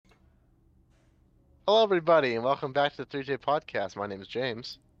Hello, everybody, and welcome back to the 3J Podcast. My name is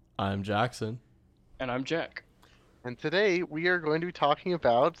James, I'm Jackson. And I'm Jack. and today we are going to be talking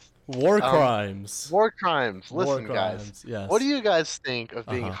about War um, crimes. war crimes. War Listen, guys, crimes. what do Yes. you guys think of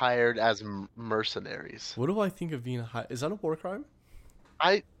Uh being huh. hired as mercenaries? What do I think of being a Is that a war crime?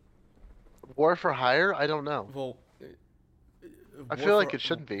 I War for hire? I don't know. Well, I war feel like for. it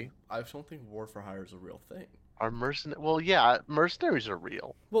shouldn't be. I don't think war for hire is a real thing. Are mercen? Well, yeah, mercenaries are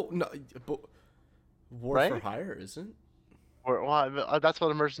real, Well, no, but war for right? hire isn't. That's what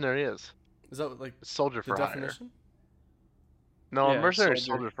a mercenary is. Is that like A soldier the for hire. definition? No, a Yeah, mercenary is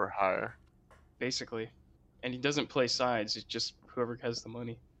soldier, soldier for hire. basically. And he doesn't play sides, it's just whoever has the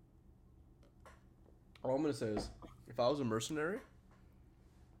money. All I'm gonna say is, if I was a mercenary,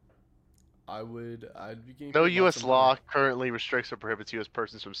 I'd be getting No paid lots U.S. of law money. currently restricts or prohibits U.S.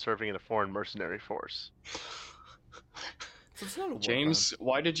 persons from serving in a foreign mercenary force. So it's not a war James,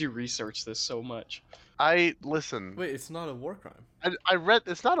 why did you research this so much? Listen. crime. Wait, it's not a war crime. I read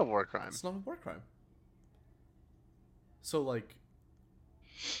it's not a war crime. It's not a war crime. So like,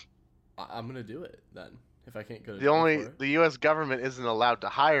 I'm gonna do it then if I can't go to jail for it. The U.S. government isn't allowed to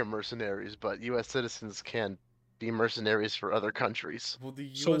hire mercenaries, but U.S. citizens can be mercenaries for other countries. Well, the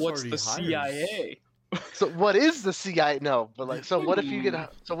U.S. So what's already the hires. CIA? So what is the CIA? No, but like, so what if you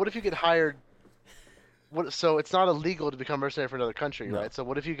get hired? So it's not illegal to become a mercenary for another country, No. right? So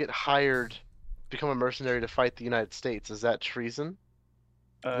what if you get hired, become a mercenary to fight the United States? Is that treason?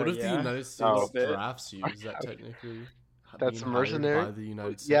 What if the Yeah, United a States little bit. drafts you? Is that technically That's being mercenary. hired by the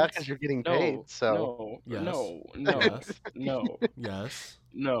United States? Yeah, because you're getting paid. No, So Yes. no, Yes. no, Yes.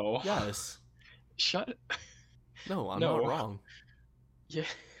 no. Yes. Shut. No, I'm No. not wrong. Yeah.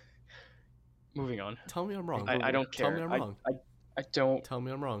 Moving on. Tell me I'm wrong. I don't Tell care. me I'm wrong. I don't Tell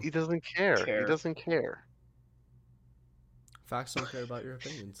me I'm wrong. he doesn't care. He Care. doesn't care. Facts don't care about your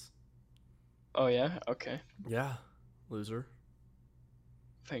opinions. Oh yeah? Okay. Yeah, loser.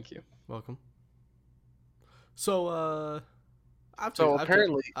 Thank you. Welcome. So, So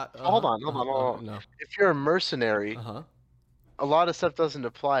apparently, hold on. No. If you're a mercenary, Uh-huh. a lot of stuff doesn't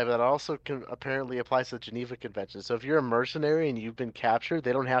apply, but that also can apparently applies to the Geneva Convention. So if you're a mercenary and you've been captured,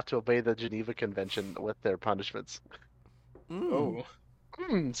 they don't have to obey the Geneva Convention with their punishments. Mm.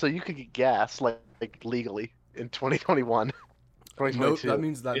 Oh. So you could get gas like legally in 2021, No, 2022. that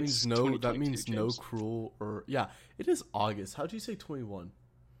means It's no 2022, James. cruel or yeah. It is August. How do you say 21?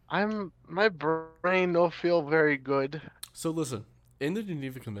 My brain don't feel very good. So listen, in the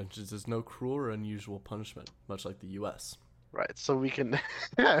Geneva Conventions, there's no cruel or unusual punishment, much like the U.S. Right, so we can.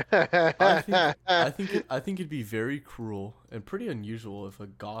 I think it'd be very cruel and pretty unusual if a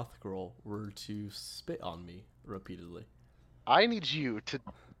goth girl were to spit on me repeatedly. I need you to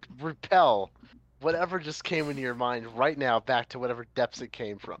repel whatever just came into your mind right now back to whatever depths it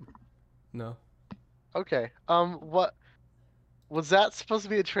came from. No, Okay. What was that supposed to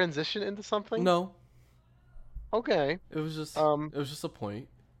be a transition into something? no, Okay. it was just Um, a point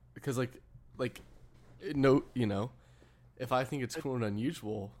because like no, you know, if I think it's cruel and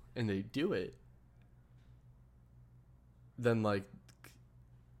unusual and they do it, then like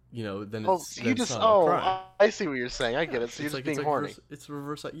then well, it's you then it's just not a crime. I see what you're saying. I get it. So you're It's just like being horny. it's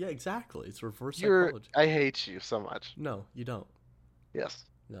reverse. Yeah, exactly. It's reverse You're psychology. I hate you so much. No, you don't. Yes.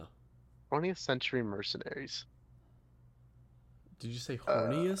 No. 20th century mercenaries. Did you say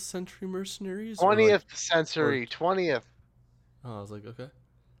horniest century mercenaries? or 20th like- century. 20th. Oh, I was like, okay.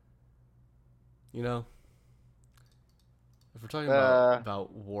 You know, if we're talking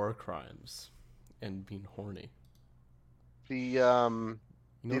about war crimes and being horny, The you know,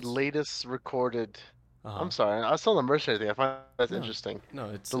 the what's- latest recorded. uh-huh. I'm sorry. I was still on the mercenary thing. I find that's No, interesting. No,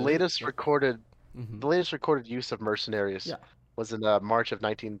 it's The latest recorded Mhm. The latest recorded use of mercenaries Yeah. was in March of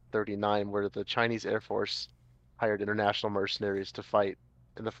 1939, where the Chinese Air Force hired international mercenaries to fight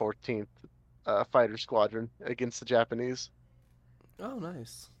in the 14th Fighter Squadron against the Japanese. Oh,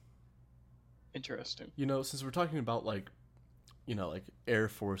 nice. Interesting. You know, since we're talking about like Air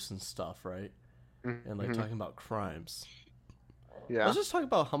Force and stuff, right? And like Mhm. talking about crimes. Yeah. Let's just talk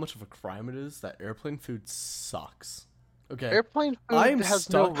about how much of a crime it is that airplane food sucks. Okay. Airplane food I am has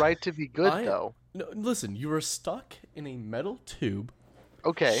no stuck- right to be good, I- though. No, listen, you are stuck in a metal tube,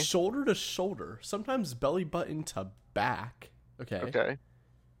 Okay. shoulder to shoulder, sometimes belly button to back. Okay. Okay.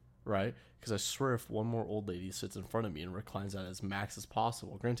 Right? Because I swear if one more old lady sits in front of me and reclines that as max as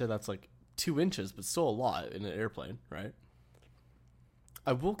possible, granted that's like 2 inches, but still a lot in an airplane, right?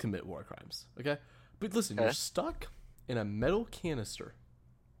 I will commit war crimes. Okay. But listen, Okay. you're stuck in a metal canister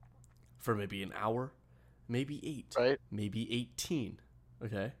for maybe an hour, maybe 8, Right. maybe 18.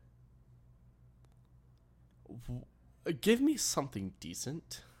 Okay. Give me something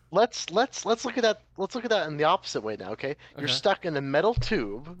decent. let's look at that. Let's look at that in the opposite way now. Okay, you're Okay. stuck in a metal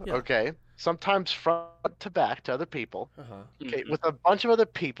tube. Yeah. Okay, sometimes front to back to other people. Uh-huh. Okay, Mhm. with a bunch of other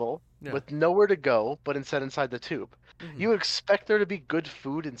people Yeah. with nowhere to go, but instead inside the tube. Mhm. You expect there to be good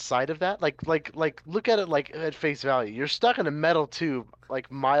food inside of that? Like look at it like at face value. You're stuck in a metal tube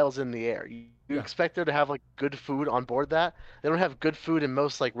like miles in the air. You Yeah. expect there to have like good food on board that? They don't have good food in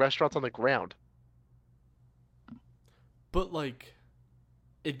most like restaurants on the ground. But like,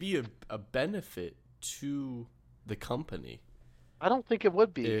 it'd be a benefit to the company. I don't think it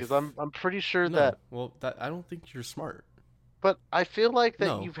would be because If- I'm pretty sure No, that. well, that I don't think you're smart. But I feel like that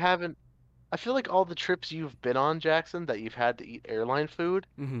No. you haven't. I feel like all the trips you've been on, Jackson, that you've had to eat airline food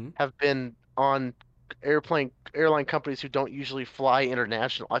Mm-hmm. have been on airline companies who don't usually fly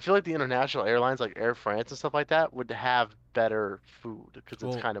international. I feel like the international airlines like Air France and stuff like that would have better food because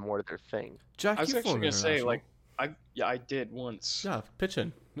Well, it's kind of more their thing. Jack, I was you've actually flown gonna say, international. like, I did once. Yeah, pitch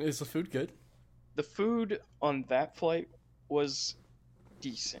in. Is the food good? The food on that flight was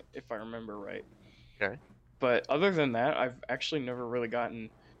decent, if I remember right. Okay. But other than that, I've actually never really gotten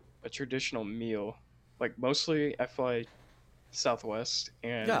a traditional meal. Like mostly, I fly Southwest,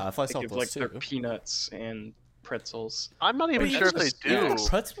 and Yeah, I fly they give Southwest like their too. peanuts and pretzels. I'm not even But sure if that's they just- do. yeah.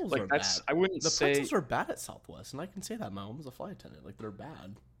 Pretzels Like are that's bad. I wouldn't The say pretzels are bad at Southwest, and I can say that. My mom was a flight attendant. Like, they're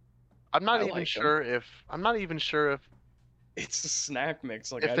bad. I'm not I even like 'em. sure if I'm not even sure it's a snack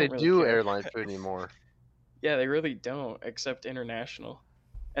mix. Like I if they don't really do care. airline food anymore. Yeah, they really don't, except international.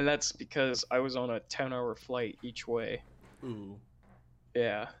 And that's because I was on a 10-hour flight each way. Ooh.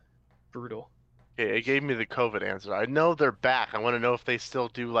 Yeah, brutal. Okay, it gave me the COVID answer. I know they're back. I want to know if they still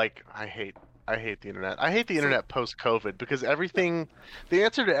do like I hate the internet. I hate the internet post COVID because everything the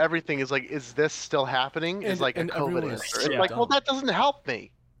answer to everything is like, is this still happening? Is And- like a and everyone COVID is answer. so It's like, well, dumb. that doesn't help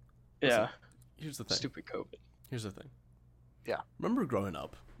me. Listen, Yeah, Here's the thing. stupid COVID. Here's the thing. Yeah. Remember growing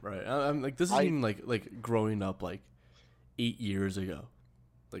up, right? I'm like, this is I- even like growing up like 8 years ago,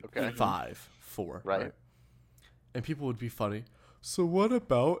 like Okay. 5, 4, Right. right? And people would be funny. So what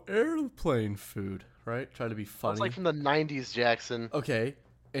about airplane food, right? Try to be funny. It's like from the 90s, Jackson. Okay,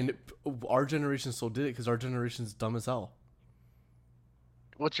 and our generation still did it because our generation's dumb as hell.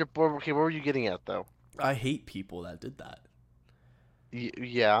 Okay, what were you getting at though? I hate people that did that.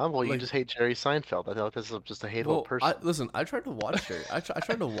 Yeah, well, you Like- just hate Jerry Seinfeld. I thought this is just a hateful Well, person. listen, I tried to watch Jerry. I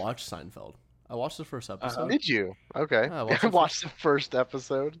tried to watch Seinfeld. I watched the first episode. Did you? Okay. Yeah, I I watched the watched the first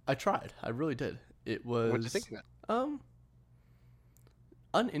episode. I tried. I really did. It was What'd you think of it?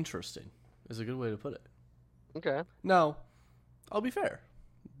 uninteresting is a good way to put it. Okay. Now, I'll be fair.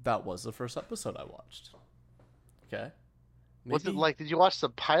 That was the first episode I watched. Okay. Was it Maybe like, did you watch the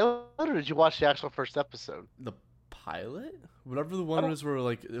pilot or did you watch the actual first episode? the pilot? Whatever the one was where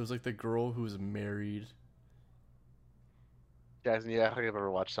like it was like the girl who was married. Jackson, yeah, I don't think I've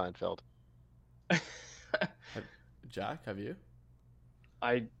ever watched Seinfeld. Jack, have you?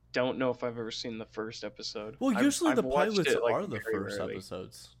 I don't know if I've ever seen the first episode. Well, I've- usually I've the watched pilots it, like, are the very first rarely.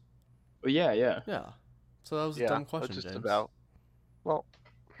 episodes. But yeah, yeah. Yeah. So that was a Yeah, dumb that's question, just James. about. Well,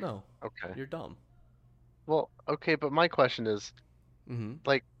 No, okay. you're dumb. Well, okay, but my question is, Mm-hmm.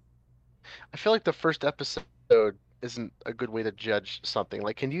 I feel like the first episode isn't a good way to judge something.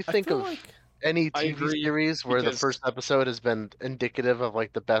 Like, can you think of any I TV agree, series where the because- first episode has been indicative of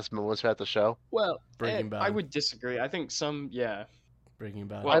like the best moments throughout the show? Well, Breaking I Bad. would disagree. I think some, yeah. Breaking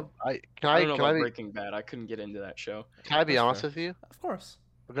Bad. Well, I I don't know can I about be Breaking Bad. I couldn't get into that show. can I be That's honest fair. with you? Of course.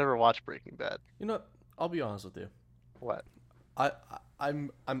 I've never watched Breaking Bad. You know, what? I'll be honest with you. What?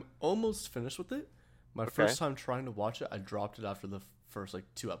 I'm almost finished with it. My Okay. first time trying to watch it, I dropped it after the first like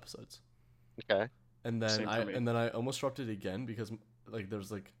 2 episodes, Okay. and then Same for me. I almost dropped it again because like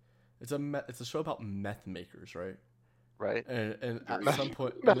there's like it's a show about meth makers, right? Right. And at Meth- some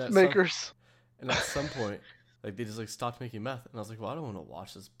point, Meth makers. and at some point, like they just like stopped making meth, and I was like, well, I don't want to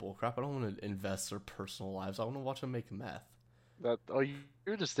watch this bullcrap. I don't want to invest their personal lives. I want to watch them make meth.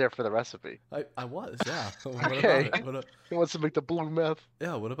 You're just there for the recipe. I was, yeah. What Okay. about it? What, He wants to make the blue meth.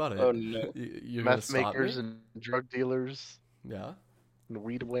 yeah, what about it? Oh, no. You're gonna Meth stop makers me? and drug dealers Yeah. and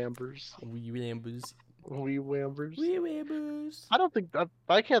weed whambers. Wee wambers. Wee whambers. Wee wambers. I don't think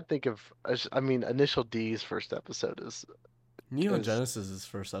I can't think of. I mean, Initial D's first episode is Neon Is- Genesis'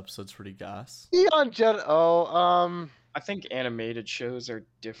 first episode's pretty gas. Neon Gen. Oh, I think animated shows are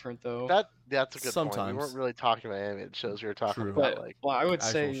different though. that's a good point. We Sometimes. weren't really talking about animated shows. We were talking True. about But like. well, I would actual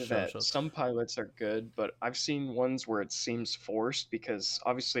say show that shows. some pilots are good, but I've seen ones where it seems forced because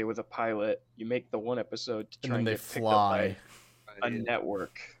obviously with a pilot, you make the one episode to And try then and they get picked fly. up by a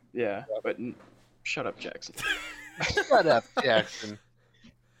network. Yeah, but shut up, Jackson. Shut up, Jackson.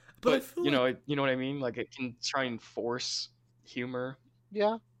 But I But feel you like- know what I mean? Like it can try and force humor.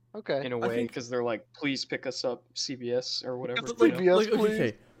 Yeah, Okay. in a I way, think- because they're like, please pick us up, CBS or whatever. But you like, know? CBS, okay, please.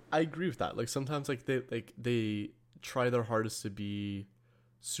 okay, I agree with that. Like sometimes they try their hardest to be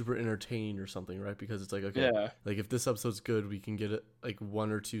super entertaining or something, right? Because it's like, okay, Yeah, like if this episode's good, we can get it like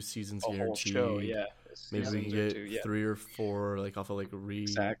 1 or 2 seasons a whole guaranteed. show. Yeah, Maybe we can seasons or get two, yeah. 3 or 4 like off of like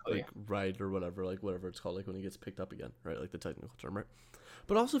Exactly. like ride or whatever, like whatever it's called, like when it gets picked up again, right? Like the technical term, right?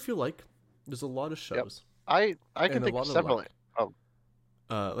 But I also feel like there's a lot of shows, I can and a think lot of of, several. like-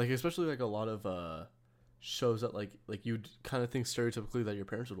 Oh, like especially like a lot of shows that like you'd kind of think stereotypically that your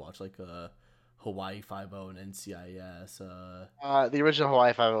parents would watch, like Hawaii Five-O and NCIS. the original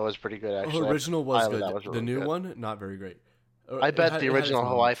Hawaii Five-O was pretty good actually. Original was pilot, good. that was The really new good. one, not very great. I It bet had- the it had its original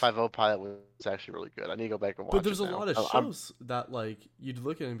Hawaii moments. Five-O pilot was actually really good. I need to go back and watch But there's it a now. lot of I'm- shows that like you'd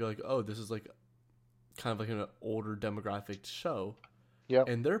look at it and be like, oh, this is like kind of like an older demographic show. Yep.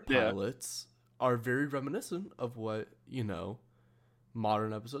 And their Yeah. pilots are very reminiscent of what,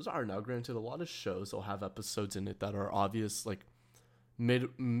 modern episodes are. Now, granted, a lot of shows will have episodes in it that are obvious, like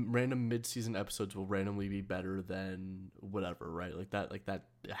random mid-season episodes will randomly be better than whatever, right? Like that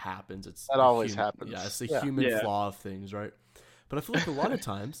happens. It's That the always happens. Yeah, it's the Yeah. human Yeah. flaw of things, right? But I feel like a lot of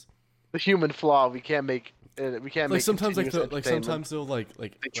times, the human flaw. We can't make. We can't like make. sometimes like continuous entertainment. sometimes they'll like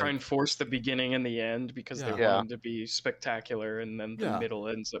They try and force the beginning and the end because they Yeah. want Yeah. them to be spectacular, and then the Yeah. middle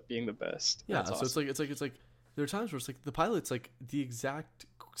ends up being the best. Yeah, That's so awesome. it's like there are times where it's like the pilot's like the exact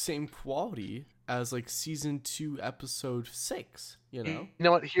same quality as like season 2 episode 6, you know? You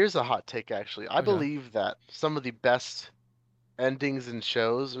know what? Here's a hot take. Actually, I Okay. believe that some of the best endings in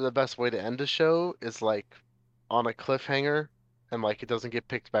shows, or the best way to end a show, is like on a cliffhanger, and like it doesn't get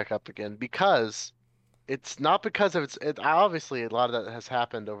picked back up again because it's not because of it obviously a lot of that has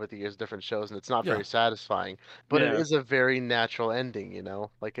happened over the years, different shows, and it's not Yeah. very satisfying. But it Yeah. is a very natural ending.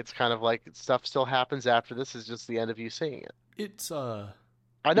 Like it's kind of like stuff still happens after this is just the end of you seeing it. It's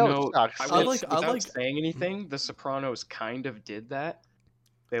I know it sucks. I I would, like- without saying anything, The Sopranos kind of did that.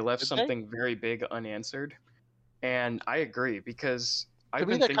 They left Did they? something very big unanswered, and I agree because To I've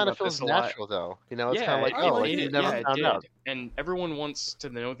me, been that thinking kind of about this feels a lot. natural, though. It's Yeah, kind of like, I oh, like like it. you never it found did. out. And everyone wants to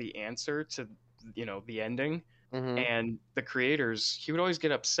know the answer to, the ending. Hmm. And the creators, he would always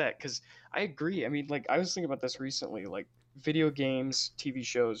get upset because I agree. I mean, like I was thinking about this recently, like video games, TV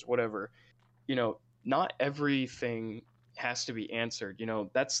shows, whatever. Not everything has to be answered.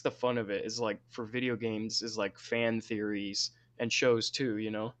 That's the fun of it. Is like for video games is like fan theories and shows too.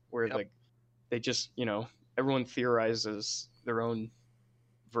 Where Yep. like they just everyone theorizes their own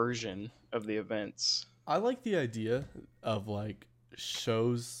version of the events. I like the idea of like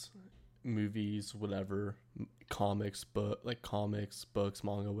shows, movies, whatever, comics, books,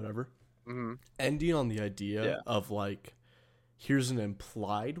 manga, whatever, Hmm. ending on the idea Yeah. of like here's an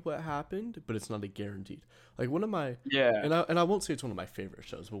implied what happened, but it's not a guaranteed. Like one of my Yeah. and I won't say it's one of my favorite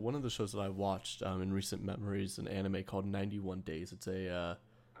shows, but one of the shows that I watched in recent memory is an anime called 91 Days. It's a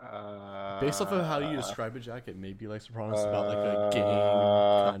based off of how you describe it, Jack, it may be like Sopranos, about like a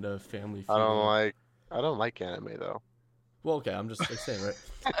gang kind of family I feeling. don't like anime though. Well, okay, I'm just like saying, right?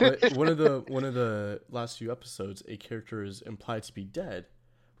 But one of the last few episodes, a character is implied to be dead,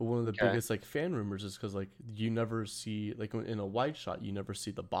 but one of the Okay. biggest like fan rumors is because like you never see like in a wide shot you never see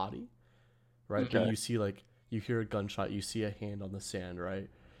the body, right? But Okay. you see like you hear a gunshot, you see a hand on the sand, right?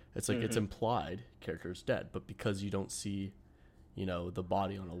 It's like it's implied character is dead, but because you don't see, the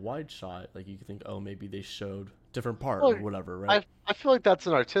body on a wide shot, like you can think, oh, maybe they showed different part or Well, whatever, right? I feel like that's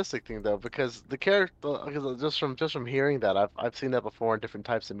an artistic thing though, because the character, because just from hearing that, I've seen that before in different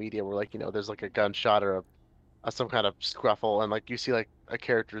types of media where like there's like a gunshot or some kind of scruffle, and like you see like a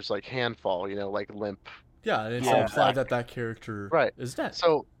character's like hand fall, like limp. Yeah, and it's Yeah. implied that character Right. is dead.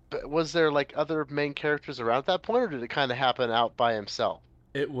 So was there like other main characters around at that point, or did it kind of happen out by himself?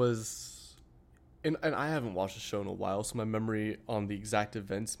 It was, and I haven't watched the show in a while, so my memory on the exact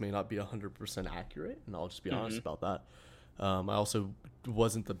events may not be 100% accurate, and I'll just be honest about that. I also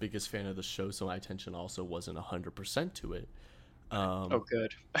wasn't the biggest fan of the show, so my attention also wasn't 100% to it. Oh,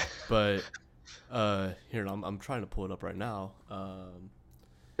 good. But here, I'm trying to pull it up right now.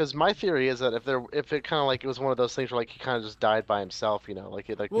 Because my theory is that if it kind of like it was one of those things where like he kind of just died by himself,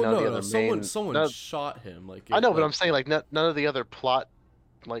 like Well, none of the no, other someone none- shot him. Like I know, but like, I'm saying like none of the other plot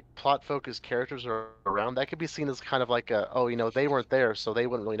focused characters are around. That could be seen as kind of like they weren't there, so they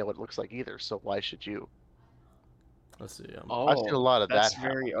wouldn't really know what it looks like either. So why should you? let's see. I've seen a lot of that's that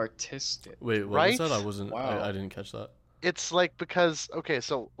very artistic. Wait, what Right? was that? I wasn't. Wow. I didn't catch that. It's like because okay,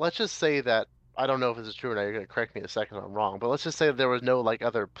 so let's just say that I don't know if this is true or not. You're gonna correct me in a second if I'm wrong, but let's just say that there was no like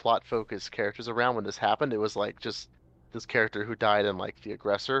other plot focused characters around when this happened. It was like just this character who died and like the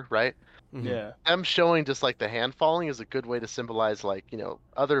aggressor, right? Mhm. Yeah. Them showing just like the hand falling is a good way to symbolize like,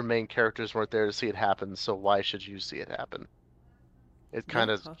 other main characters weren't there to see it happen, so why should you see it happen? It Yeah. kind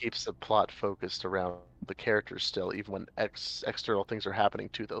of keeps the plot focused around the characters still, even when external things are happening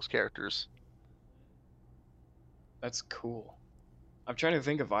to those characters. That's cool. I'm trying to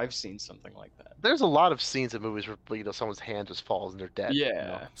think if I've seen something like that. There's a lot of scenes in movies where someone's hand just falls and they're dead.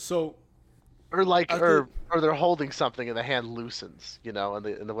 Yeah. So Or like, I or think- or they're holding something and the hand loosens, and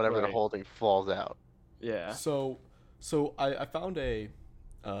the whatever they're Right. holding falls out. Yeah. So I found the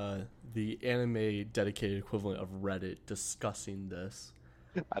anime dedicated equivalent of Reddit discussing this.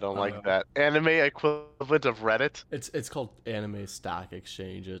 I don't like Uh, that. Anime equivalent of Reddit. It's called Anime Stack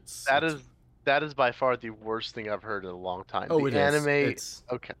Exchange. It's That is by far the worst thing I've heard in a long time. oh, The it is. anime. It's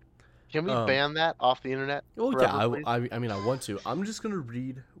Okay. Can we Um, ban that off the internet? oh forever, yeah. please? I mean I want to. I'm just gonna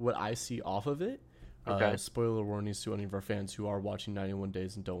read what I see off of it. Okay. Spoiler warnings to any of our fans who are watching 91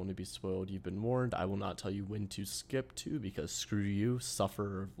 Days and don't want to be spoiled. You've been warned. I will not tell you when to skip to because screw you, suffer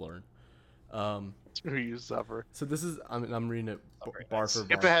or learn. Screw you, suffer. So this is I'm reading it Sorry, bar that's- for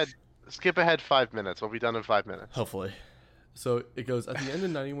Skip bar. ahead. Skip ahead 5 minutes. We'll be done in 5 minutes. Hopefully. So it goes, at the end of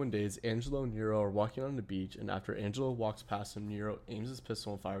 91 Days, Angelo and Nero are walking on the beach, and after Angelo walks past him, Nero aims his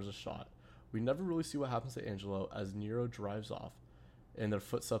pistol and fires a shot. We never really see what happens to Angelo as Nero drives off, and their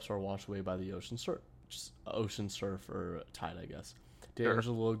footsteps are washed away by the ocean surf or tide, I guess. Did Sure.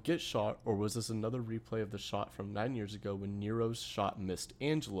 Angelo get shot, or was this another replay of the shot from 9 years ago when Nero's shot missed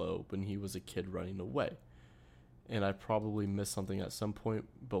Angelo when he was a kid running away? And I probably missed something at some point,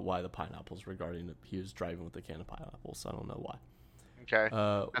 but why the pineapples regarding it? He was driving with a can of pineapples, so I don't know why. Okay.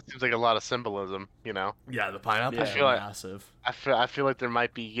 That seems like a lot of symbolism. Yeah, the pineapples I are feel like- massive. I feel like there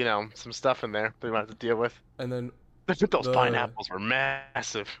might be some stuff in there that we might have to deal with. And then Those The- pineapples were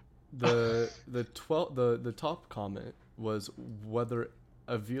massive. the top comment was whether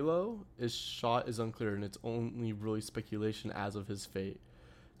Avilo is shot is unclear, and it's only really speculation as of his fate.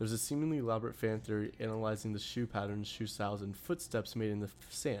 There's a seemingly elaborate fan theory analyzing the shoe patterns, shoe styles, and footsteps made in the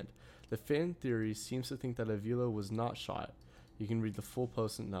sand. The fan theory seems to think that Avilo was not shot. You can read the full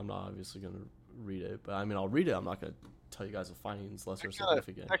post, and I'm not obviously going to read it, but I mean, I'll read it. I'm not going to tell you guys the findings unless they're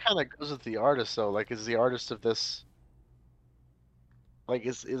significant. That kind of goes with the artist, though. Like, is the artist of this, like,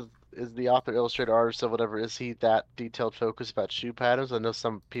 is the author, illustrator, artist, or whatever? Is he that detailed focused about shoe patterns? I know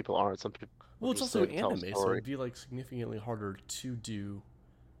some people aren't. Some people. Well, it's just also there to tell a anime, so story. it'd be like significantly harder to do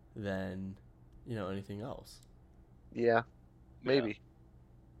than anything else. Yeah, maybe.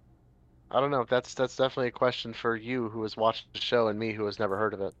 I don't know. That's definitely a question for you who has watched the show and me who has never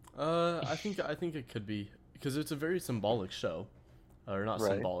heard of it. I think it could be because it's a very symbolic show, or not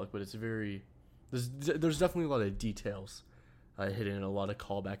Right. symbolic, but it's a very there's definitely a lot of details hidden and a lot of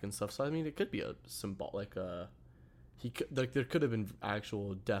callback and stuff. So I mean, it could be a symbolic. There could have been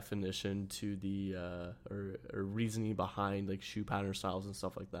actual definition to the or reasoning behind like shoe pattern styles and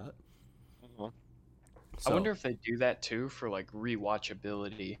stuff like that. I wonder if they do that too for like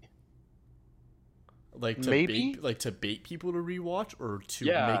rewatchability. like to Maybe? bait people to rewatch or to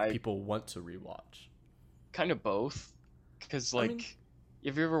Yeah, make people want to rewatch. Kind of both. Because, I like, mean-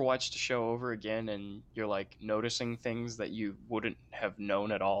 have you ever watched a show over again and you're, like, noticing things that you wouldn't have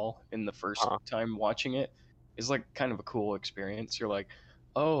known at all in the first time watching it? It's, like, kind of a cool experience. You're like,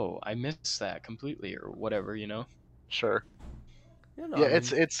 oh, I missed that completely or whatever, you know? Sure. Yeah, no, Yeah, I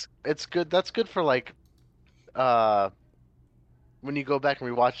mean, it's good. That's good for like, when you go back and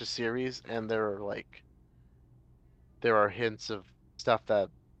rewatch a series and there are hints of stuff that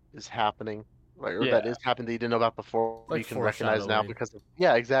is happening, right, or that Yeah. is happening that you didn't know about before. Like you can recognize now foreshadowing. because of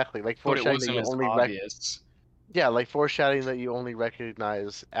exactly, like But it foreshadowing that wasn't you as only obvious. like foreshadowing that you only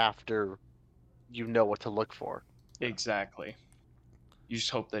recognize after you know what to look for. Exactly. You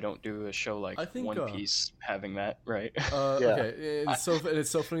just hope they don't do a show like I think, One Piece having that, right? Yeah. Okay, it's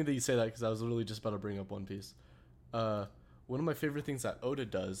so funny that you say that because I was literally just about to bring up One Piece. One of my favorite things that Oda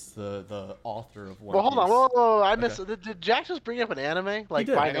does, the author of One Well, hold on, Piece. whoa, I Okay. missed. Did Jack just bring up an anime? Like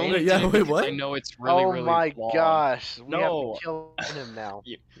did. by I name? only- yeah, wait, what? I know it's really, Oh really my long. gosh, we No. have to kill him now.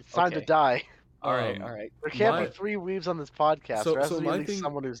 You- It's time to okay. die. All right, Um, all right. There can't My- be 3 weaves on this podcast. So- there has so to be my at least thing-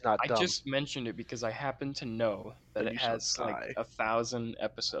 someone who's not I dumb. just mentioned it because I happen to know that Then it you shall has like die. 1,000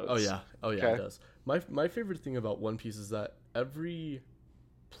 episodes. Oh yeah, Okay. it does. My favorite thing about One Piece is that every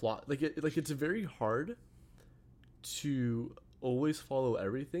plot, it's very hard to always follow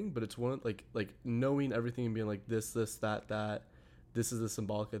everything, but it's one like knowing everything and being like this, that, this is the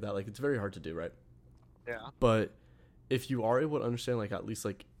symbolic of that. Like it's very hard to do, right? Yeah. But if you are able to understand like at least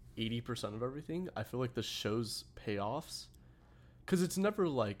like 80% of everything, I feel like the show's payoffs, because it's never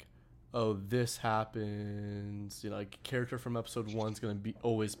like, oh, this happens. Like character from episode 1's gonna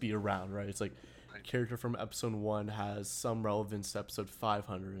always be around, right? It's like character from episode 1 has some relevance to episode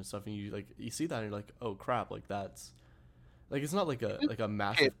 500 and stuff, and you see that and you're like, oh crap, like that's like it's not like a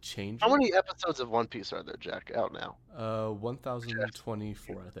massive change. How many episodes of One Piece are there, Jack, out now?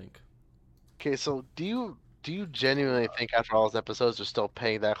 1024, I think. Okay, so do you genuinely think after all those episodes they're still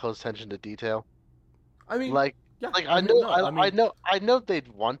paying that close attention to detail? I mean, Like, yeah, I know, no, I know they'd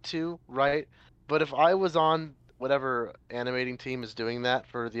want to, right? But if I was on whatever animating team is doing that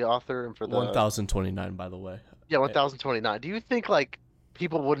for the author and for the 1029, by the way. 1029, do you think like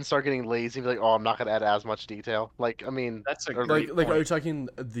people wouldn't start getting lazy and be like, oh, I'm not gonna add as much detail? Like, I mean, That's a or- great Like, are you point. talking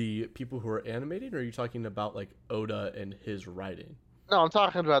the people who are animating, or are you talking about like Oda and his writing? no, I'm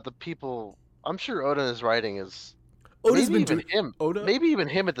talking about the people. I'm sure Oda and his writing is Oda's maybe been even him. Oda. Maybe even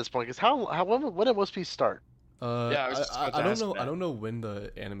him at this point, because when did One Piece start? Yeah, I was just about to I don't ask know. I that. don't know when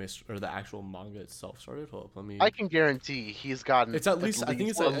the anime or the actual manga itself started. Hold up, let me. I can guarantee he's gotten It's at least. I think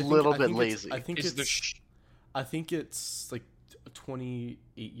it's a little bit lazy. I think Is the I think it's like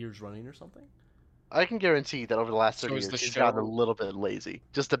 28 years running or something. I can guarantee that over the last So 30 is years the he's gotten a show- little bit lazy,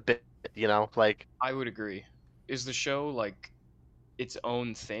 just a bit, like I would agree. Is the show like its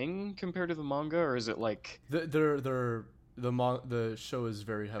own thing compared to the manga, or is it like The show is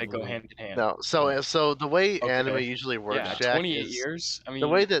very they heavily. go hand in hand? no. So the way Okay. anime usually works, Yeah, Jack, 28 is years. I mean, the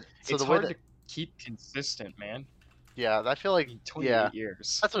way that it's the way hard that to keep consistent, man. yeah, I feel like 28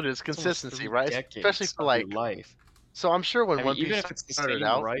 years. that's what it is, That's almost consistency, 3 right? decades Especially for of like. your life. So I'm sure when I One mean, even Piece if it's the started same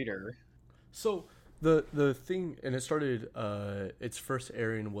out, writer, So the thing, and it started. Its first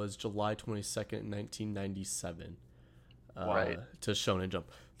airing was July 22nd, 1997. Right. To Shonen Jump.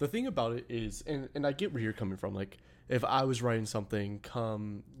 The thing about it is, and I get where you're coming from. Like, if I was writing something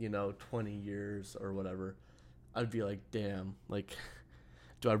come 20 years or whatever, I'd be like, damn, like,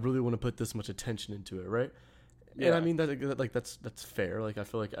 do I really want to put this much attention into it, right? And Yeah. I mean that's fair. Like, I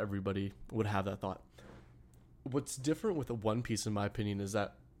feel like everybody would have that thought. What's different with a One Piece, in my opinion, is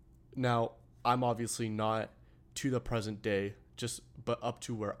that now I'm obviously not to the present day, but up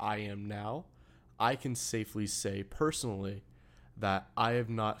to where I am now. I can safely say personally that I have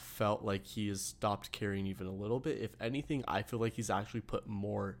not felt like he has stopped caring even a little bit. If anything, I feel like he's actually put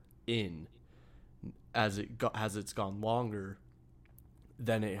more in as it's gone longer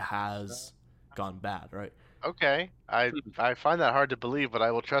than it has gone bad, right? okay, I find that hard to believe, but I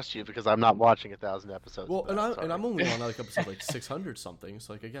will trust you because I'm not watching 1,000 episodes. Well, of and that, I'm sorry. only on like episode like 600 something.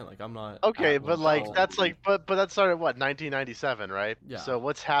 So like again, like I'm not Okay, at but one like point. that's like but that started what 1997, right? Yeah. So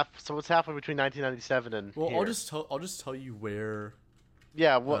what's halfway between 1997 and Well, here? I'll just tell you where.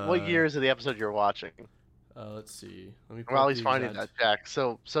 Yeah, what uh, year is the episode you're watching? Let's see. Let me. While pull up he's the finding exact- that, Jack,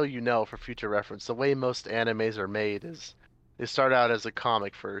 so you know for future reference, the way most animes are made is they start out as a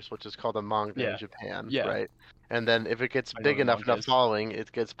comic first, which is called a manga Yeah. in Japan, Yeah. right? And then if it gets I know big what enough manga enough is. following,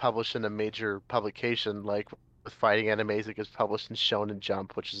 it gets published in a major publication. Like with fighting animes, it gets published in Shonen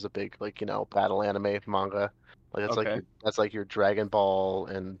Jump, which is a big battle anime manga. Like Okay. that's like your Dragon Ball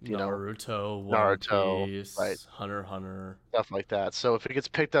and Naruto, One Naruto, Piece, right. Hunter x Hunter stuff like that. So if it gets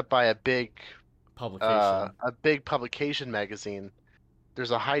picked up by a big publication. publication magazine,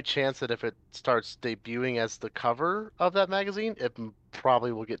 there's a high chance that if it starts debuting as the cover of that magazine, it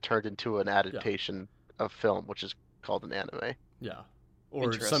probably will get turned into an adaptation of film, which is called an anime. Yeah. Or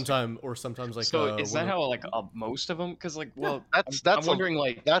Interesting. sometimes like so is one that of- how like most of them? Because like, well, that's I'm wondering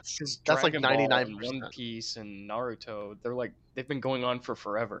like that's 'cause that's like Dragon Ball and 99%. One Piece and Naruto, they've been going on for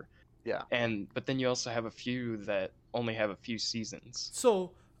forever. Yeah. But then you also have a few that only have a few seasons.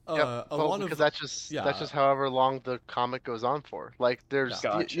 So Yep. a Well, lot because of that's yeah. just however long the comic goes on for. Like there's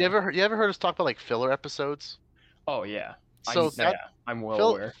Gotcha. you ever heard us talk about like filler episodes? Oh yeah. So that I'm well Phil-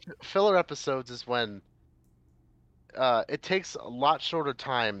 aware. filler episodes is when it takes a lot shorter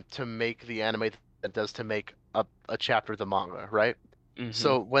time to make the anime than it does to make a chapter of the manga, right? Mhm.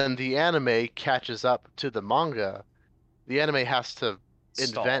 So when the anime catches up to the manga, the anime has to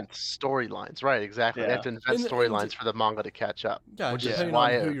Stall. invent storylines, right? Exactly. They have to invent And- storylines for the manga to catch up. yeah, which is depending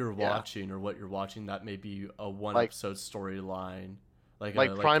why on who it- you're yeah. watching or what you're watching, that may be a one Like- episode storyline. Like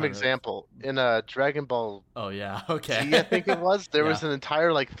Prime kinda- example in Dragon Ball Oh yeah, okay. Z, I think it was. There was Yeah. an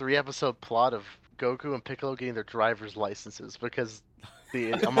entire like 3-episode plot of Goku and Piccolo getting their driver's licenses because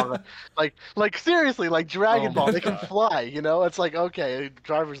the among like seriously like Dragon Oh Ball my they can God. fly, it's like okay,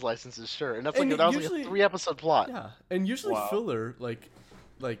 driver's licenses, sure, and that's like And that was usually- like a 3-episode plot. Yeah, and usually Wow. filler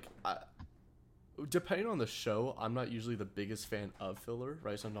depending on the show, I'm not usually the biggest fan of filler,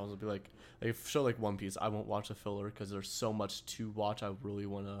 right? Sometimes I'll be like a show like One Piece, I won't watch a filler because there's so much to watch. I really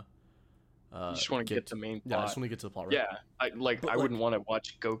want to You just want to get the main Yeah, I plot. just want to get to the plot. Right? Yeah, I wouldn't want to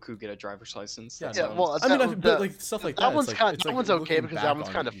watch Goku get a driver's license. Yeah, That Yeah, sounds- well, I mean, that- but like stuff like that. that one's it's like, kind. it's That like one's okay looking because back that one's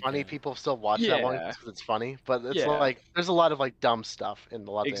on kind it, of you funny. can. People still watch that one Yeah. because it's funny. But it's Yeah. like there's a lot of like dumb stuff in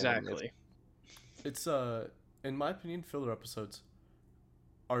a lot of animes. exactly. It's in my opinion, filler episodes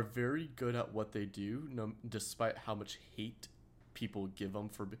are very good at what they do, despite how much hate people give them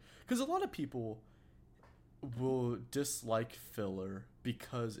for. Because a lot of people will dislike filler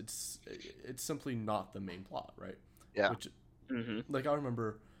because it's simply not the main plot, right? Yeah. Which, Hmm. like, I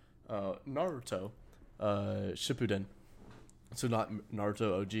remember Naruto, Shippuden, so not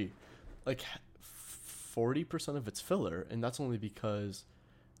Naruto OG, like 40% of it's filler, and that's only because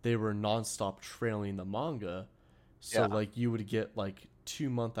they were nonstop trailing the manga. So Yeah. like you would get like 2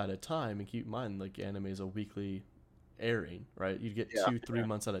 months at a time, and keep in mind like anime is a weekly airing, right? You'd get Yeah. 2-3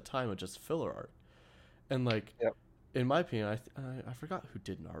 months at a time of just filler art, and like. Yep. In my opinion, I forgot who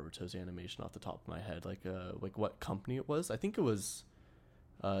did Naruto's animation off the top of my head. Like what company it was. I think it was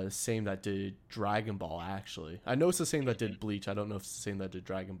the same that did Dragon Ball. Actually, I know it's the same that did Bleach. I don't know if it's the same that did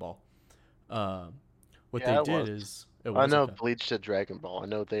Dragon Ball. What Yeah, it they did was. is it I was know okay. Bleach did Dragon Ball. I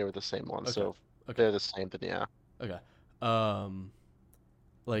know they were the same one. Okay. So Okay. they're the same. Then yeah. Okay.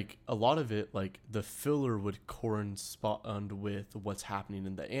 Like a lot of it, like the filler would correspond with what's happening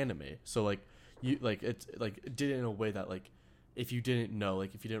in the anime. So like you like it's like it did it in a way that like if you didn't know,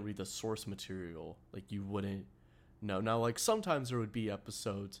 like if you didn't read the source material, like you wouldn't know. Now like sometimes there would be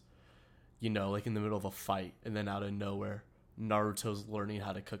episodes, like in the middle of a fight, and then out of nowhere Naruto's learning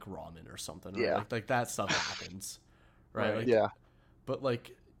how to cook ramen or something. Right? Yeah. Like that stuff happens, right? Right. Like, Yeah. but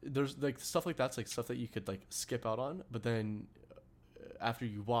like there's like stuff like that's like stuff that you could like skip out on, but then after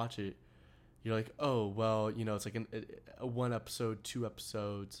you watch it, you're like, oh well, it's like a 1 episode, 2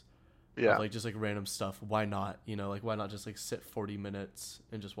 episodes, Yeah. of like just like random stuff. Why not? Like why not just like sit 40 minutes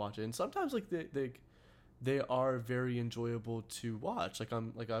and just watch it? And sometimes like they are very enjoyable to watch. Like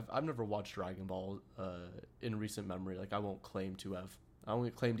I've never watched Dragon Ball in recent memory. Like I won't claim to have. I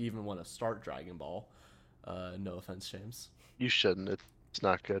only claim to even want to start Dragon Ball. No offense, James. You shouldn't. It's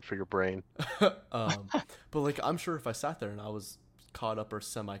not good for your brain. But like I'm sure if I sat there and I was caught up or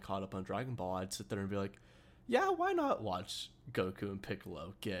semi caught up on Dragon Ball, I'd sit there and be like, yeah, why not watch Goku and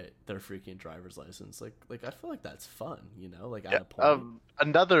Piccolo get their freaking driver's license? Like I feel like that's fun, like at Yeah. a point.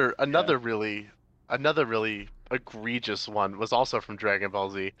 Another really egregious one was also from Dragon Ball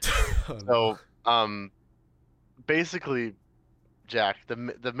Z. So basically, Jack,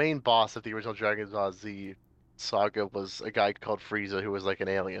 the main boss of the original Dragon Ball Z saga was a guy called Frieza who was like an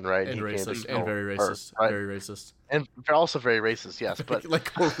alien, right? and He came to racist, control and very Earth, racist, right? very racist, And also very racist, yes. But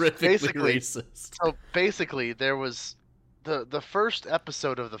like horrifically basically- racist. so basically, there was the first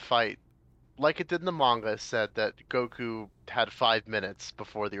episode of the fight, like it did in the manga, said that Goku had 5 minutes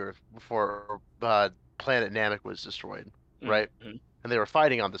before planet Namek was destroyed, right? Mhm. And they were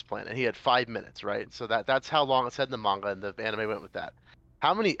fighting on this planet. He had 5 minutes, right? So that's how long it said in the manga, and the anime went with that.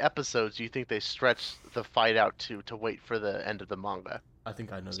 How many episodes do you think they stretched the fight out to wait for the end of the manga? I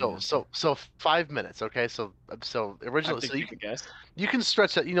think I know. the So answer. so 5 minutes, okay? So I originally, think so you could guess. you can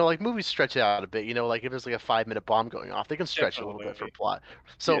stretch it, like movies stretch it out a bit, like if there's like a 5-minute bomb going off, they can stretch it a little bit for Definitely. plot.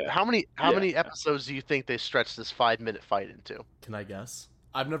 So Yeah. how many Yeah. episodes do you think they stretched this 5-minute fight into? Can I guess?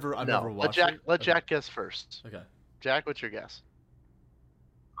 I've never No, watched let it. Jack guess first. Okay. Jack, what's your guess?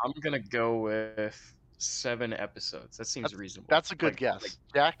 I'm gonna go with 7 episodes. That seems reasonable. That's a good Like- guess. like,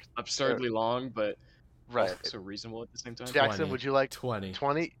 Jack, absurdly long, but right? also reasonable at the same time. Jackson, 20. would you like 20.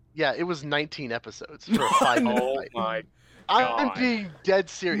 20? Yeah, it was 19 episodes for a 5-minute Oh fight. my! I'm God. being dead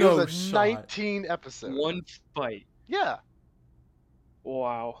serious. No it was a shot. 19 episode. One fight. Yeah.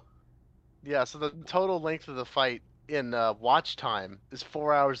 Wow. Yeah, so the total length of the fight in watch time is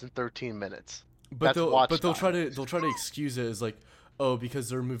 4 hours and 13 minutes. But That's they'll watch but they'll try time. to excuse it as like, oh, because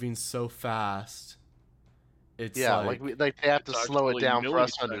they're moving so fast. It's Yeah, like, they have to It's slow it actually down for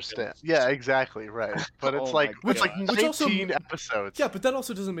us to milliseconds. understand. Yeah, exactly, right. But it's Oh like my it's like gosh. Which also- 19 episodes. yeah, but that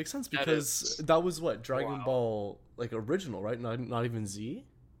also doesn't make sense That because is- that was what Dragon Wow. Ball like original, right? Not even Z.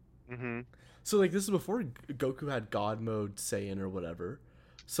 Mm-hmm. So like this is before Goku had God mode Saiyan or whatever.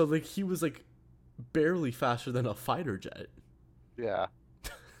 So like he was like barely faster than a fighter jet. Yeah.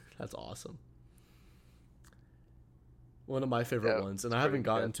 That's awesome. One of my favorite Yeah, ones, and it's I haven't pretty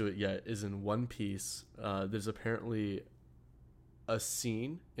gotten good. to it yet, is in One Piece. There's apparently a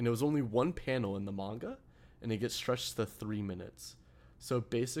scene, and it was only one panel in the manga, and it gets stretched to 3 minutes. So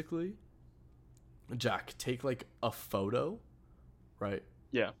basically, Jack, take like a photo, right?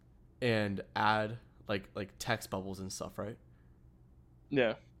 Yeah. And add like text bubbles and stuff, right?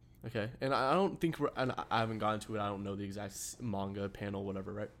 Yeah. Okay, and I don't think I haven't gotten to it. I don't know the exact manga panel,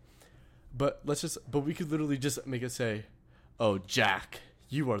 whatever, right? But we could literally just make it say, "Oh, Jack,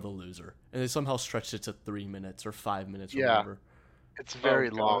 you are the loser," and they somehow stretched it to 3 minutes or 5 minutes or Yeah. whatever. It's very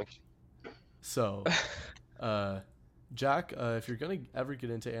Oh, long. So, Jack, if you're gonna ever get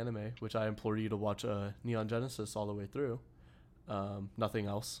into anime, which I implore you to watch Neon Genesis all the way through, nothing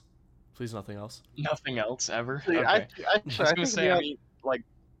else, please, nothing else. Nothing else ever. See, Okay. I I was gonna think say, I mean, like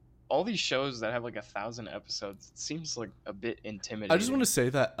all these shows that have like 1,000 episodes, it seems like a bit intimidating. I just want to say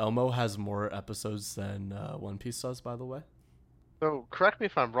that Elmo has more episodes than One Piece does, by the way. So correct me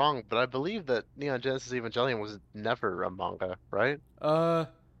if I'm wrong, but I believe that Neon Genesis Evangelion was never a manga, right?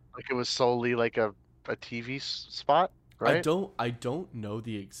 Like it was solely like a TV spot, right? I don't know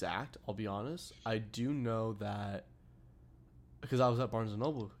the exact. I'll be honest. I do know that because I was at Barnes and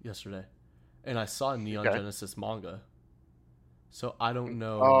Noble yesterday, and I saw Neon Okay. Genesis manga. So I don't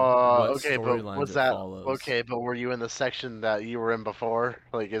know what Okay, but storylines was it that follows. okay? But were you in the section that you were in before?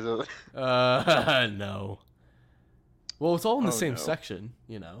 Like, is it? No. Well, it's all in the Oh, same no. section,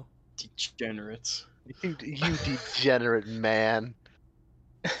 you know. Degenerates. You degenerate man.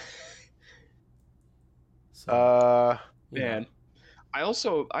 So, you know. Man, I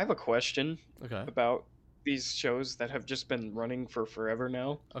have a question Okay. about these shows that have just been running for forever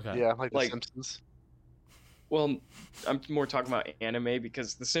now. Okay. Yeah, like The Like- Simpsons. Well, I'm more talking about anime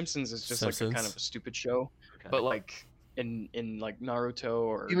because The Simpsons is just like a kind Simpsons? of a stupid show. Okay. But like in like Naruto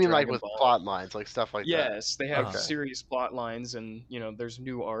or You mean like Dragon with Ball, plot lines, like stuff like that? yes, they have Okay. serious plot lines, and you know, there's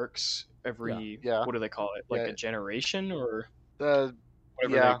new arcs every Yeah. what do they call it? Like Yeah. a generation or Uh,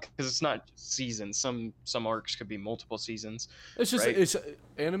 whatever. Yeah. Because it's not just seasons. Some arcs could be multiple seasons. It's just right? it's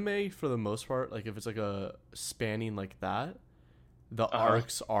anime for the most part. Like if it's like a spanning like that, the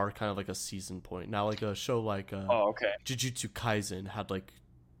arcs are kind of like a season point. Now, like a show like Oh, okay. Jujutsu Kaisen had like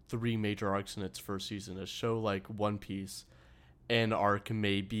 3 major arcs in its first season. A show like One Piece, an arc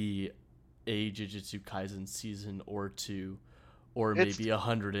may be a Jujutsu Kaisen season or 2, or It's- maybe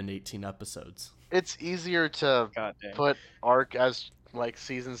 118 episodes. it's easier to God damn. put arc as like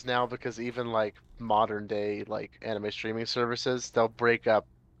seasons now because even like modern day like anime streaming services, they'll break up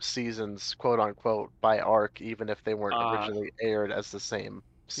seasons, quote unquote, by arc, even if they weren't Ah. originally aired as the same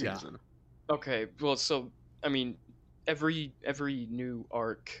Yeah. season. Okay, well, so I mean, every new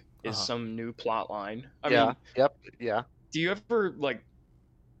arc is Uh-huh. some new plot line. I Yeah. mean, Yep. Yeah. do you ever like?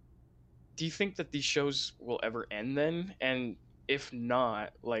 Do you think that these shows will ever end then? And if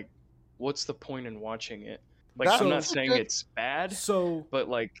not, like, what's the point in watching it? Like, That's I'm a not saying good- it's bad, So but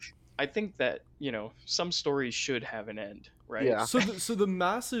like, I think that some stories should have an end, right? Yeah. So the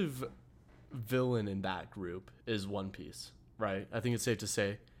massive villain in that group is One Piece, right? I think it's safe to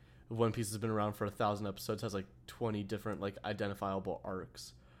say One Piece has been around for 1,000 episodes, has like 20 different like identifiable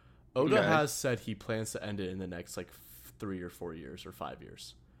arcs. Oda Okay. has said he plans to end it in the next like 3 or 4 years or 5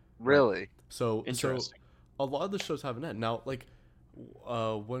 years. Really. So Interesting. a lot of the shows have an end. Now, like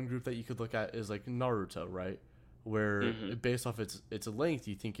one group that you could look at is like Naruto, right? Where Mhm. based off its length,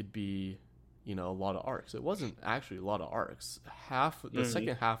 you think it'd be, a lot of arcs. It wasn't actually a lot of arcs. The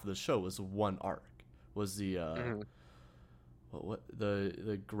second half of the show was one arc. Was the Mhm. what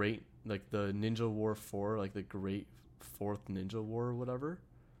the great, like the Ninja War 4, like the Great Fourth Ninja War or whatever,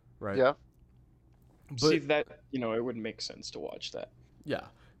 right? Yeah. But See that it would make sense to watch that. yeah,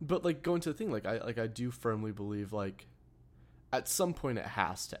 but like going to the thing, like I do firmly believe like at some point it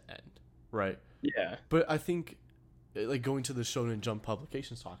has to end, right? Yeah. But I think like going to the Shonen Jump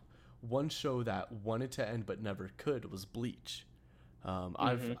publications talk, one show that wanted to end but never could was Bleach.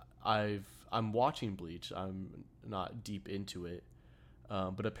 I'm watching Bleach. I'm not deep into it,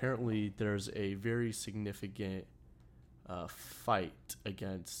 but apparently there's a very significant fight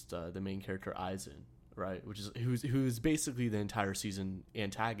against the main character Aizen, right? Who's basically the entire season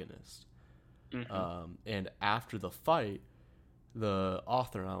antagonist. Mhm. And after the fight, the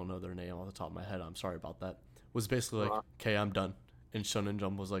author, I don't know their name off the top of my head, I'm sorry about that, was basically like, okay, I'm done. And Shonen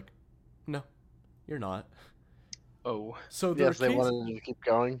Jump was like, no, you're not. Oh. So there Yes, they are cases, wanted to keep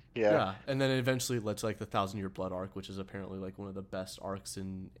going. Yeah. yeah, and then it eventually led to like the 1,000-Year Blood arc, which is apparently like one of the best arcs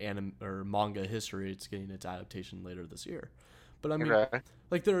in anime or manga history. It's getting its adaptation later this year. But I mean, Okay.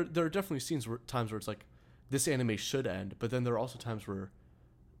 like there are definitely times where it's like this anime should end, but then there are also times where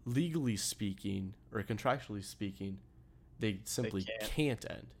legally speaking or contractually speaking, they simply can't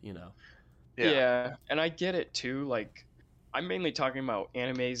end, Yeah, and I get it too. Like, I'm mainly talking about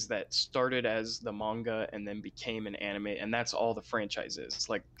animes that started as the manga and then became an anime, and that's all the franchise is.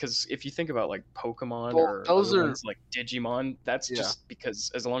 Like, because if you think about like Pokemon Well, or those other are- ones like Digimon, that's Yeah. just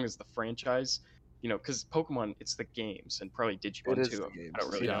because as long as the franchise, because Pokemon, it's the games, and probably It Digimon is too. the I games,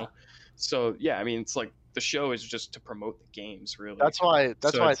 don't really yeah. know. So yeah, I mean, it's like the show is just to promote the games, really. That's why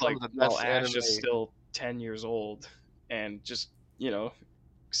So it's some like, of the while best Ash anime. is still 10 years old and just,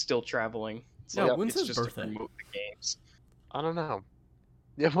 still traveling. It's Yeah, like, when's it's his just birthday? to promote the games. I don't know.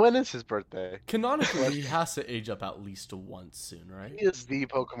 Yeah, when is his birthday? Canonically, he has to age up at least once soon, right? He is the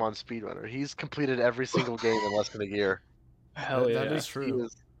Pokemon speedrunner. He's completed every single game in less than a year. Hell yeah. That is He true.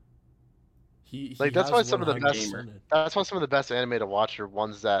 is, He like, that's has why some of the 100%ed. gamer. that's why some of the best anime to watch are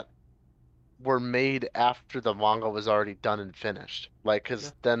ones that were made after the manga was already done and finished. Like,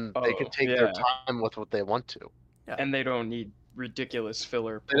 because then they can Oh, take their yeah. time with what they want to. And they don't need ridiculous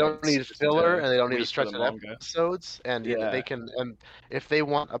filler They don't points need just filler, and they don't need wait to for stretch the out manga. episodes. And Yeah. they can, and if they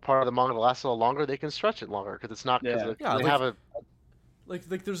want a part of the manga to last a little longer, they can stretch it longer because it's not because Yeah. Yeah, they like- have a. Like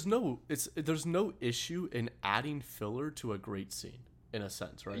there's no issue in adding filler to a great scene in a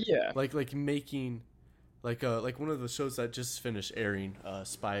sense, right? Yeah. Like making like one of the shows that just finished airing,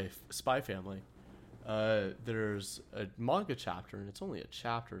 Spy Family. There's a manga chapter, and it's only a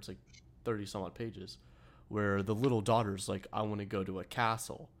chapter. It's like 30 some odd pages, where the little daughter's like, I want to go to a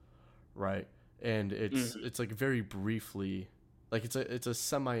castle, right? And it's like very briefly, like it's a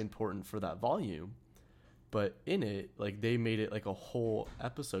semi important for that volume, but in it, like they made it like a whole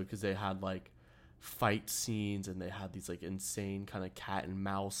episode because they had like fight scenes and they had these like insane kind of cat and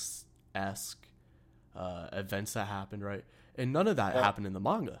mouse esque events that happened, right? And none of that happened in the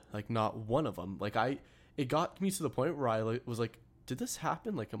manga. Like not one of them. Like it got me to the point where I was like, did this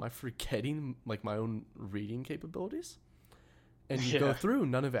happen? Like, am I forgetting like my own reading capabilities? And you go through,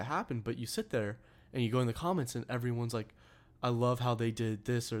 none of it happened. But you sit there and you go in the comments, and everyone's like, I love how they did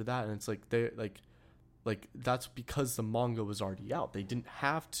this or that, and it's like they like that's because the manga was already out. They didn't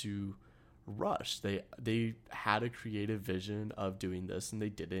have to rush. They had a creative vision of doing this, and they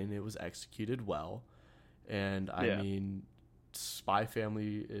did it, and it was executed well. And I mean, Spy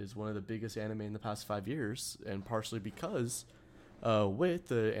Family is one of the biggest anime in the past 5 years, and partially because with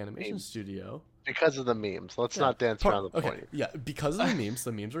the animation studio. Because of the memes. Let's not dance around the point. Yeah, because of the memes.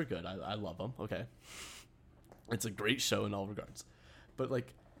 The memes are good. I love them. Okay. It's a great show in all regards. But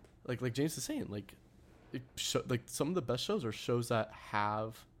like James is saying, like some of the best shows are shows that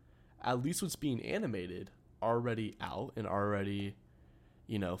have at least what's being animated already out and already,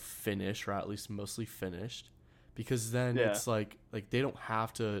 finished, or at least mostly finished. Because then it's like they don't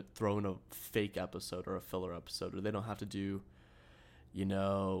have to throw in a fake episode or a filler episode, or they don't have to do,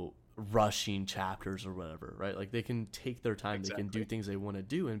 rushing chapters or whatever, right? Like they can take their time, They can do things they want to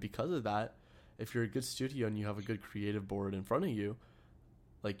do, and because of that, if you're a good studio and you have a good creative board in front of you,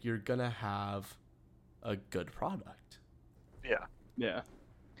 like you're gonna have a good product. Yeah.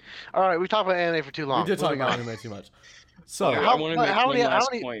 All right, we talked about anime for too long. We did talk Moving about on. anime too much. So I want to make how one many- last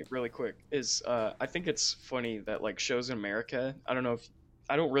point really quick. Is I think it's funny that like shows in America. I don't know if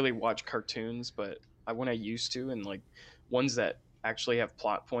I don't really watch cartoons, but when I used to, and like ones that actually have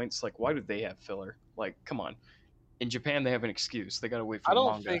plot points, like why do they have filler? Like, come on. In Japan, they have an excuse. They gotta wait for I the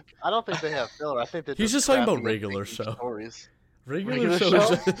don't manga. think they have filler. I think that He's just talking about crappy and regular fake show. stories. regular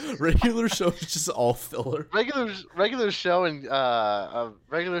show is just all filler. Regular show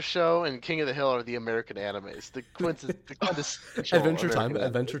and King of the Hill are the American animes. The quintessential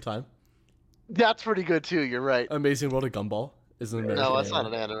Adventure Time. That's pretty good too. You're right. Amazing World of Gumball is an American. No, that's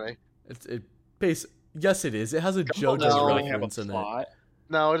anime. not an anime. Yes, it is. It has a Gumball JoJo doesn't really have a reference in it. plot.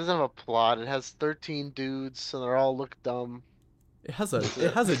 No, it doesn't have a plot. It has 13 dudes, and they all look dumb. It has a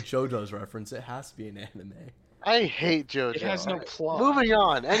JoJo's reference. It has to be an anime. I hate JoJo. It has no plot. Moving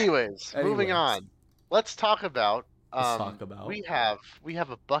on. Anyways, moving Anyways. on. Let's talk about. Let's talk about. We have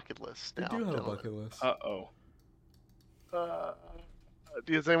a bucket list We now. do have a gentlemen. bucket list. Uh-oh.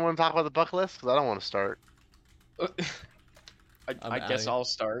 Does anyone want to talk about the bucket list? Because I don't want to start. I guess adding. I'll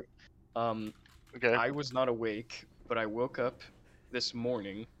start. Okay. I was not awake, but I woke up this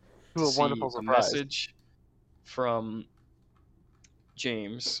morning To a see wonderful a surprise. message from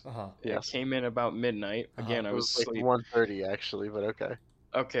James. Uh-huh. Yes. It came in about midnight. Again, I It was was asleep. like 1:30 actually, but okay.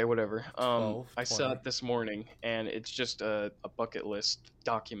 Okay, whatever. 12, I saw 20. it this morning, and it's just a bucket list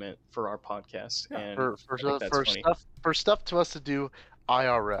document for our podcast. Yeah, and For I think that's funny. stuff to us to do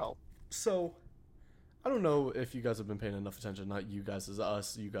IRL. So, I don't know if you guys have been paying enough attention. Not you guys as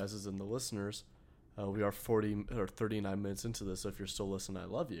us, you guys as in the listeners. We are 40 or 39 minutes into this, so if you're still listening, I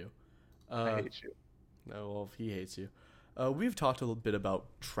love you. I hate you. No, well, he hates you. We've talked a little bit about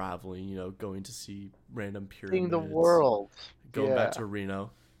traveling, going to see random pyramids. Seeing the world. Going back to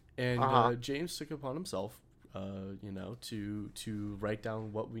Reno. And Uh-huh. James took upon himself, to write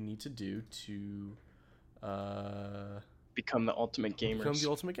down what we need to do to Become the ultimate gamers. become the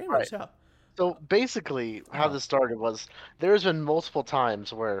ultimate gamers. Right. Yeah. So basically, how Uh-huh. this started was there's been multiple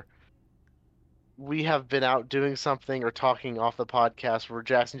times where we have been out doing something or talking off the podcast where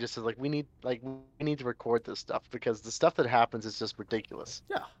Jackson just says we need to record this stuff because the stuff that happens is just ridiculous.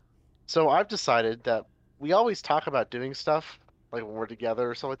 Yeah. So I've decided that we always talk about doing stuff like when we're together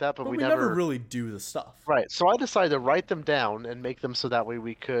or something like that, but But we we never never really do the stuff. right. So I decided to write them down and make them so that way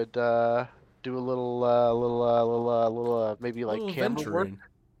we could do a little maybe A like little camera work. venturing.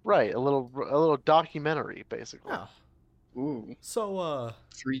 Right, a little documentary basically. Yeah. Ooh, So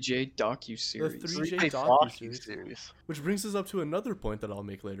 3J docu-series. The 3J Three-day docu-series. docu-series. which brings us up to another point that I'll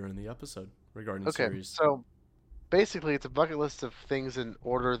make later in the episode regarding Okay, series. so basically it's a bucket list of things in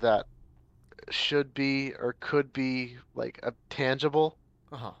order that should be or could be like a tangible,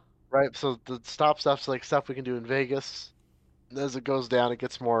 Uh-huh. right? So the stop stuff's like stuff we can do in Vegas. And as it goes down, it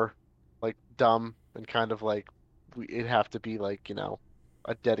gets more like dumb and kind of like it'd have to be like,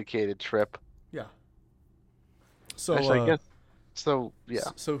 a dedicated trip. Yeah. So Actually, I guess so. Yeah.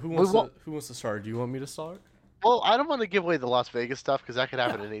 So who We wants won't- to start? Do you want me to start? Well, I don't want to give away the Las Vegas stuff because that could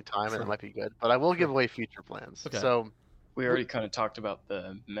happen Yeah, at any time and sure. it might be good. But I will give Sure. away future plans. Okay. So We already kind of talked about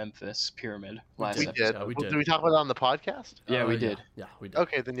the Memphis pyramid last we did. did. Yeah, we Well, did. did we talk about that on the podcast? Yeah, we Yeah. did. Yeah, we did.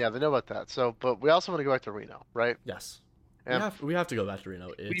 Okay, then yeah, they know about that. So, but we also want to go back to Reno, right? Yes. And We have to go back to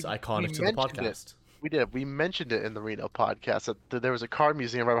Reno. It's we iconic to the mentioned it. podcast. we did. We mentioned it in the Reno podcast that there was a car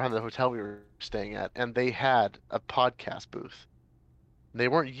museum right behind the hotel we were staying at, and they had a podcast booth. They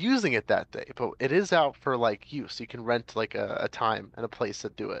weren't using it that day, but it is out for like use. You can rent like a time and a place to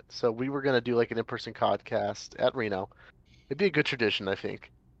do it. So we were gonna do like an in-person podcast at Reno. It'd be a good tradition, I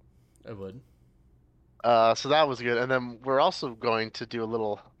think. I would. So that was good. And then we're also going to do a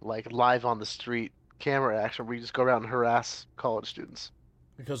little like live on the street camera action where you just go around and harass college students.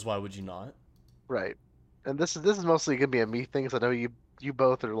 Because why would you not? Right. And this is mostly gonna be a me thing, 'cause I know you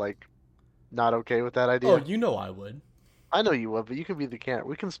both are like not okay with that idea. Oh, you know I would. I know you would, but you can be the camera.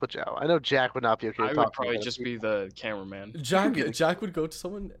 We can switch out. I know Jack would not be okay I with would talking probably about just it. be the cameraman. Jack would go to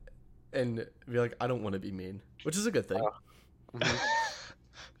someone and be like, I don't want to be mean, which is a good thing. Mhm.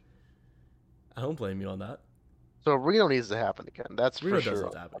 I don't blame you on that. So Reno needs to happen again. That's Reno for does sure.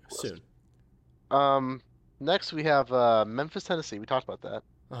 need to on happen the list. soon. Next we have Memphis, Tennessee. We talked about that.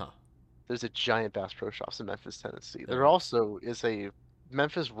 Uh-huh. There's a giant Bass Pro Shops in Memphis, Tennessee. There There is. also is a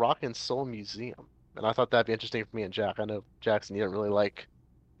Memphis Rock and Soul Museum, and I thought that'd be interesting for me and Jack. I know Jackson, you don't really like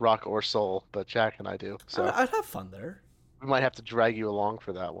rock or soul, but Jack and I do. So I'd have fun there. we might have to drag you along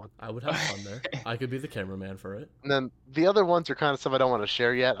for that one. I would have fun there. I could be the cameraman for it. And then the other ones are kind of stuff I don't want to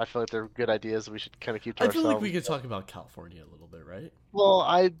share yet. I feel like they're good ideas. We should kind of keep to I ourselves. feel like we could talk about California a little bit, right?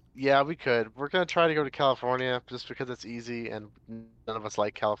 Well, yeah, we could. We're gonna try to go to California just because it's easy, and none of us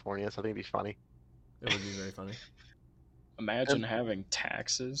like California, so I think it'd be funny. It would be very funny. Imagine having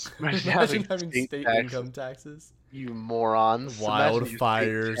taxes. Imagine Imagine having state taxes. income taxes. You morons! Imagine you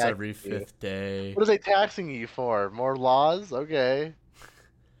Wildfires state every taxing you. 5th day. What are they taxing you for? More laws? Okay.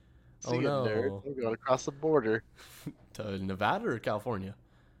 Oh, See you, nerd. no. We're going across the border. To Nevada or California?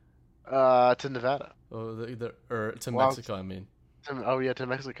 To Nevada. Oh, or to Well, Mexico, I mean. Oh yeah, to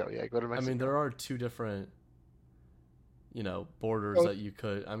Mexico. Yeah, go to I Mexico. mean, there are two different, borders Oh. that you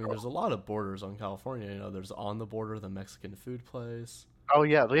could. I mean, there's a lot of borders on California. There's on the border the Mexican food place. Oh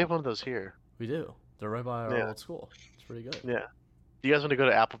yeah, we have one of those here. We do. They're right by our Yeah. old school. It's pretty good. Yeah. Do you guys want to go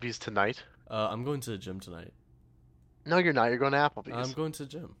to Applebee's tonight? I'm going to the gym tonight. No, you're not. You're going to Applebee's. I'm going to the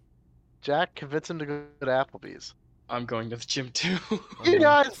gym. Jack, convince him to go to Applebee's. I'm going to the gym too. You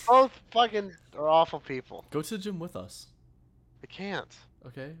guys both fucking are awful people. Go to the gym with us. I can't.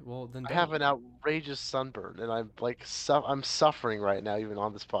 Okay. Well, then. I have an outrageous sunburn, and I'm like, I'm suffering right now, even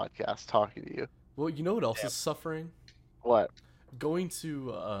on this podcast, talking to you. Well, you know what else is suffering? What? Going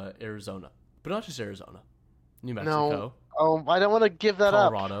to Arizona, but not just Arizona. New No. Mexico, Oh, I don't want to give that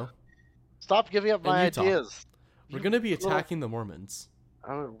up. Colorado. Stop giving up And my Utah. ideas. We're You gonna be little- attacking the Mormons.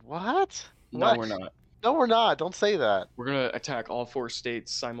 What? No, What? we're not. No, we're not. Don't say that. We're gonna attack all 4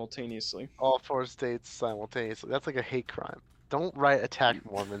 states simultaneously. All 4 states simultaneously. That's like a hate crime. Don't write attack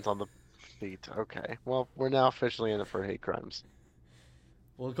Mormons on the feet. Okay. Well, we're now officially in it for hate crimes.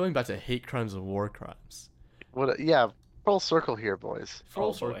 Well, going back to hate crimes and war crimes. What? Yeah. Full circle here, boys. Full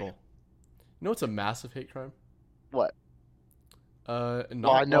Oh, boy. circle. You know what's a massive hate crime? What? Not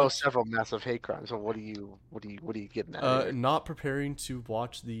Well, I know watch- several massive hate crimes. So what are you getting at? here? not preparing to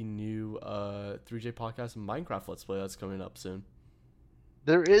watch the new 3J podcast Minecraft Let's Play that's coming up soon.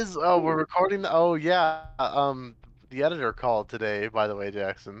 There is. Oh, we're recording. Oh, yeah. The editor called today, by the way,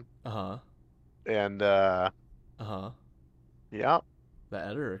 Jackson. Uh-huh. And Uh-huh. yeah, The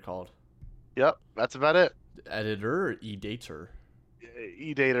editor called. yep. That's about it. Editor or e-dater?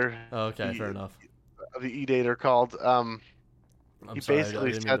 E-dater. Oh, okay, E- fair enough. The E-dater called. I'm He sorry, I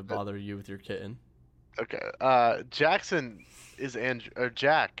basically didn't mean said to that- bother you with your kitten. Okay. Jackson is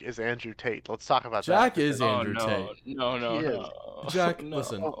Jack is Andrew Tate. Let's talk about Jack that. is Oh Andrew no, Tate. no, He is. no. Jack, no.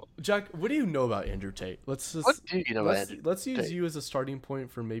 listen, Jack, what do you know about Andrew Tate? What do you know about Andrew let's use Tate? you as a starting point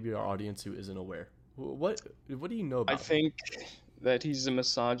for maybe our audience who isn't aware. What do you know I about him? think that he's a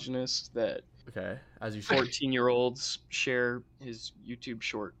misogynist. That Okay, as you should. 14-year-olds share his YouTube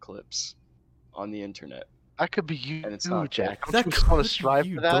short clips on the internet. That could be you, And it's not Jack. good. Don't you just want to strive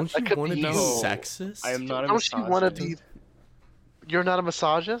you. for that? Don't That you could want to be No. sexist? I am not a Don't you want to misogynist. be? You're not a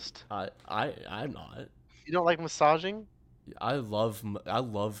misogynist? I'm not. You don't like massaging? I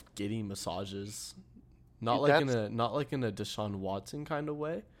love getting massages, not Dude, like in a Deshaun Watson kind of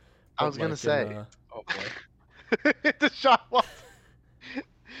way. I but was gonna like in say. a- Oh boy. Deshaun Watson.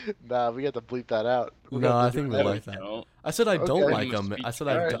 Nah, we have to bleep that out. We're No, gonna I have to think do we that. like that. No. I said I don't Okay. like Must them. be I said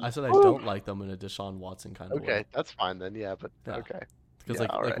fair. I said I Woo. don't like them in a Deshaun Watson kind of Okay, way. that's fine then. Yeah, but Yeah. okay. Because Yeah, like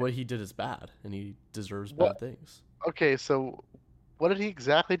alright. what he did is bad, and he deserves What- bad things. Okay, so what did he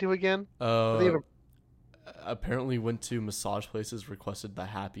exactly do again? They have Apparently went to massage places, requested the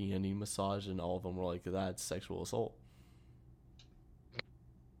happy ending massage, and all of them were like, "That's sexual assault."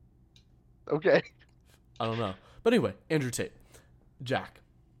 Okay. I don't know, but anyway, Andrew Tate, Jack,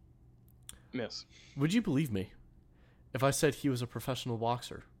 Miss. would you believe me if I said he was a professional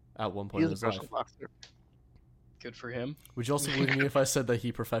boxer at one point He in is his a life? professional boxer. Good for him. Would you also believe me if I said that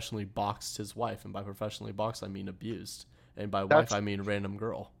he professionally boxed his wife? And by professionally boxed, I mean abused. And by That's- wife, I mean random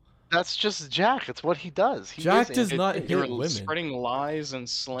girl. That's just Jack. It's what he does. He Jack is does Andrew not Tate. You were hit women. spreading lies and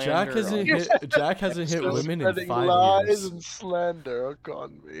slander. Jack hasn't on- hit. Jack hasn't hit Still women in spreading 5 lies years. and slander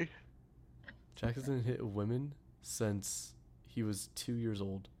upon me. Jack hasn't hit women since he was 2 years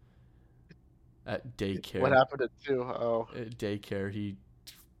old. At daycare. What happened at 2? Oh, At daycare, he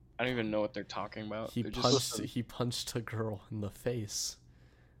I don't even know what they're talking about. he They're punched Listen. he punched a girl in the face.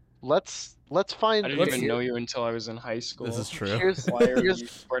 let's find. I didn't Let's- even know you until I was in high school. This is true. Here's Why are here's you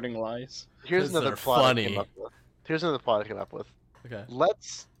spreading lies? here's 'Cause another they're plot I funny. came up with. Here's another plot I came up with. Okay.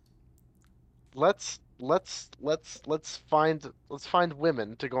 Let's find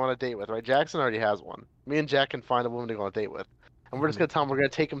women to go on a date with. Right? Jackson already has one. Me and Jack can find a woman to go on a date with, and we're just gonna tell him we're gonna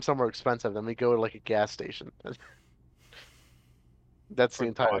take him somewhere expensive. Then we go to like a gas station. That's the For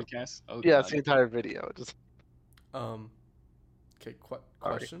entire. podcast. Oh, Yeah, God. it's the entire video. Just Okay. sorry.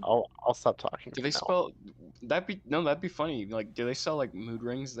 Question. I'll stop talking. Do they now. spell? That'd be funny. Like, do they sell like mood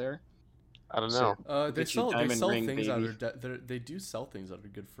rings there? I don't know. They Get your sell diamond ring, things that baby. are they do sell things that are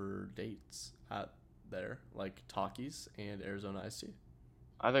good for dates at there, like Takis and Arizona Iced Tea.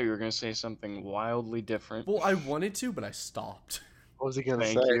 I thought you were gonna say something wildly different. Well, I wanted to, but I stopped. What was he gonna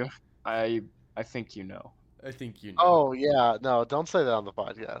Thank say? you. I think you know. I think you know. Oh yeah, no, don't say that on the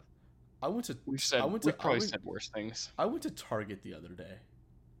podcast. I went to We've said I went we've to- I probably went- said worse things. I went to Target the other day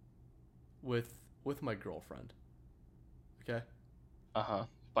with my girlfriend. Okay.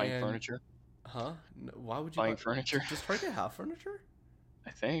 Buying And- furniture. Huh? No, why would you Buying buy- furniture. Does Target have furniture? I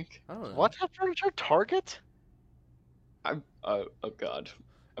think. I don't know. What type of furniture? Target? Oh God.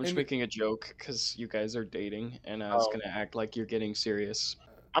 I'm just And- making a joke because you guys are dating, and I was Oh. gonna act like you're getting serious.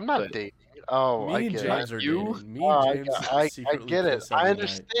 I'm not But- dating. Oh, Me I and get James it. are You? dating. Me Oh, and I, James I secretly get it. kiss I every night.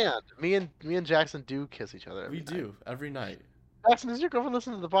 understand. Me and Jackson do kiss each other. We every night. do every night. Jackson, has your girlfriend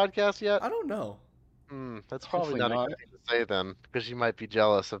listened to the podcast yet? I don't know. That's probably Hopefully not a not. good thing to say then, because she might be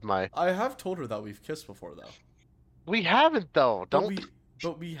jealous of my. I have told her that we've kissed before, though. We haven't though. But Don't.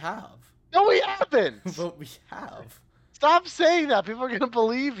 but we have. No, we haven't. But we have. Stop saying that. People are gonna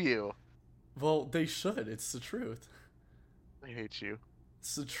believe you. Well, they should. It's the truth. I hate you.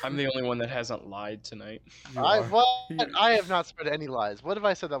 It's the truth. I'm the only one that hasn't lied tonight. You are. What? I have not spread any lies. What if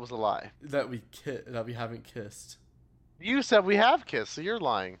I said that was a lie? that we haven't kissed. You said we have kissed, so you're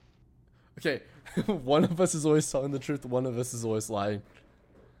lying. Okay, one of us is always telling the truth. One of us is always lying.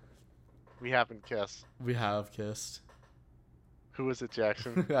 We haven't kissed. We have kissed. Who is it,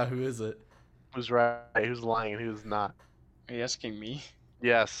 Jackson? Yeah, who is it? Who's right? Who's lying? and Who's not? Are you asking me?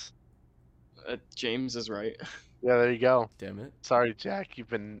 Yes. James is right. Yeah, there you go. Damn it! Sorry, Jack. You've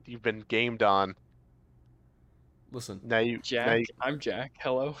been gamed on. Listen, Now you Jack, I'm Jack.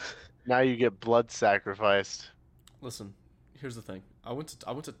 Hello. now you get blood sacrificed. listen. Here's the thing. I went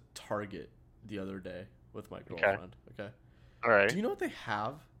to Target the other day with my girlfriend. Okay. All right. Do you know what they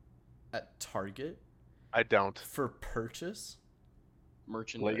have at Target I don't. for purchase?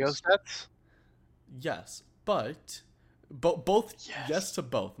 Merchandise. Lego sets? Yes, but both Yes. yes to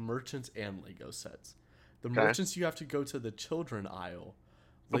both merchants and Lego sets. The Okay. merchants you have to go to the children aisle.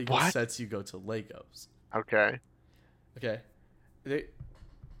 The Lego what? sets you go to Legos. Okay. Okay,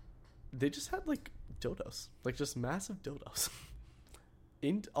 they just had like dildos, like just massive dildos.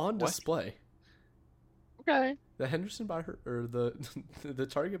 on What? display. Okay. The Henderson by her, or the the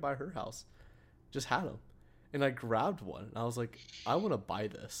Target by her house, just had them, and I grabbed one, and I was like, I want to buy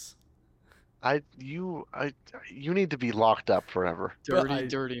this. You need to be locked up forever. Dirty,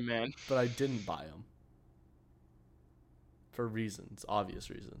 dirty man. But I didn't buy them for reasons, obvious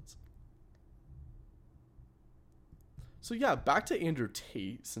reasons. So yeah, back to Andrew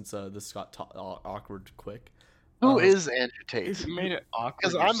Tate, since this got awkward quick. Who is Andrew Tate? You made it awkward.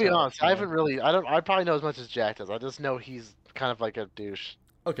 Because I'm being yourself, honest, I man. haven't really. I probably know as much as Jack does. I just know he's kind of like a douche.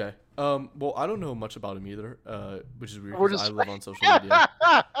 Okay. Well, I don't know much about him either, which is weird We're because I just- live on social media.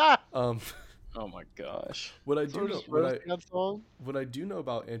 Oh my gosh. What I So do we're know, just roasting that song? what I do know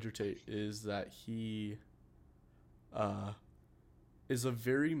about Andrew Tate is that he is a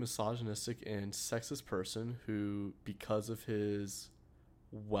very misogynistic and sexist person who, because of his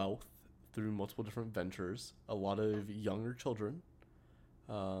wealth through multiple different ventures, a lot of younger children,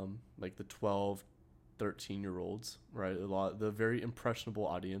 like the 12, 13-year-olds, right? The very impressionable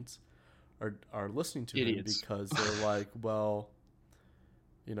audience are listening to Idiots. him because they're like, well,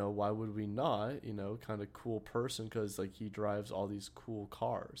 why would we not? Kind of cool person because like he drives all these cool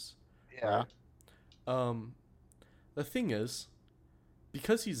cars. Yeah. Right? The thing is,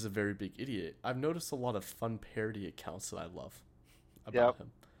 because he's a very big idiot, I've noticed a lot of fun parody accounts that I love about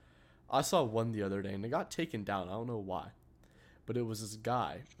him. I saw one the other day and it got taken down. I don't know why, but it was this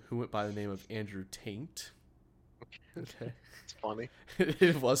guy who went by the name of Andrew Taint. Okay. It's funny.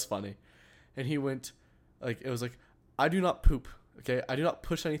 It was funny. And he went, it was like, I do not poop. Okay. I do not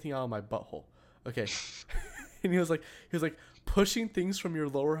push anything out of my butthole. Okay. And he was like, pushing things from your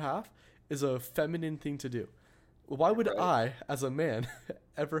lower half is a feminine thing to do. Why would I, as a man,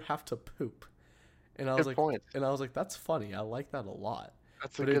 ever have to poop? And I was Good point. that's funny. I like that a lot.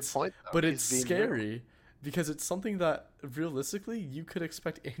 That's a good point. Though. But He's it's being scary real. because it's something that realistically you could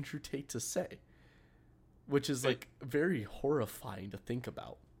expect Andrew Tate to say, which is like very horrifying to think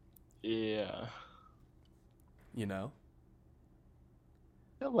about. Yeah. You know?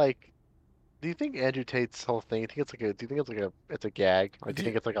 Like, do you think Andrew Tate's whole thing? Do you think it's a gag? Like, do you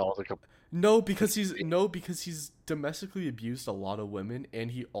think it's like all like a? No, because he's domestically abused a lot of women,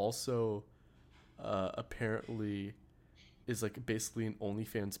 and he also apparently is like basically an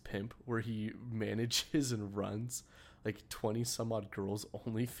OnlyFans pimp where he manages and runs like 20 some odd girls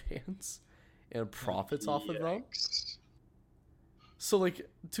OnlyFans and profits off of them. Yikes. So like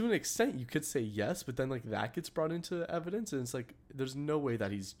to an extent you could say yes, but then like that gets brought into evidence and it's like there's no way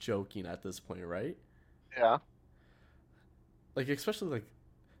that he's joking at this point, right? Yeah. Like especially like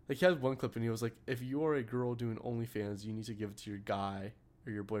he had one clip and he was like, if you are a girl doing OnlyFans, you need to give it to your guy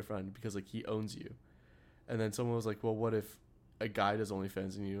or your boyfriend because like he owns you. And then someone was like, well, what if a guy does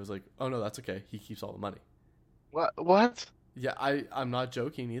OnlyFans? And he was like, oh no, that's okay. He keeps all the money. What? Yeah, I'm not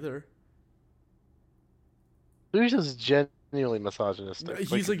joking either. He's just genuinely misogynistic.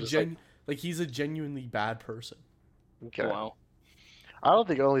 He's just he's a genuinely bad person. okay. Wow. I don't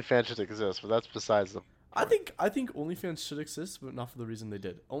think OnlyFans should exist, but that's besides the. I think OnlyFans should exist, but not for the reason they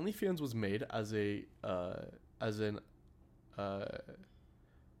did. OnlyFans was made as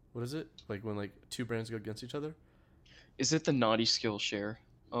what is it? Like when like two brands go against each other? Is it the naughty Skillshare?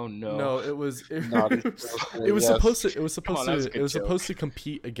 Oh no. No, it was Naughty it was yes. supposed to Come on, that was a good supposed to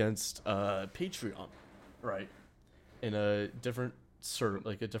compete against Patreon, right? In a different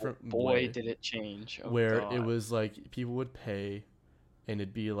a different Boy, way, did it change. Oh, where God. it was like people would pay and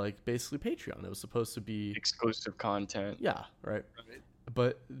it'd be like basically Patreon. It was supposed to be exclusive content. yeah, right.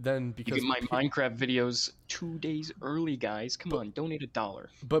 But then You because get my Minecraft videos 2 days early, guys. Come on, donate $1.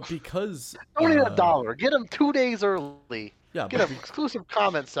 but because Only $1. Get them 2 days early. yeah, Get but an exclusive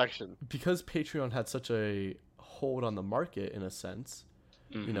comment section. because Patreon had such a hold on the market in a sense,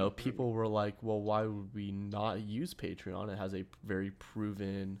 you know, people were like, well, why would we not use Patreon? It has a very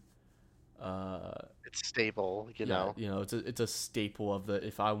proven It's stable, you know. you know, it's a staple of the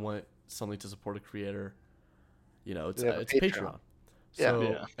if I want something to support a creator, you know, it's They have a it's Patreon. Patreon. Yeah. So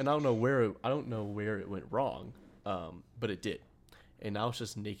Yeah. and I don't know where it went wrong, but it did, and now it's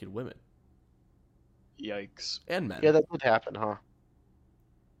just naked women Yikes. and men. Yeah, that did happen, huh?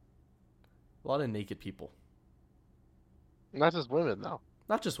 A lot of naked people, Not just women though,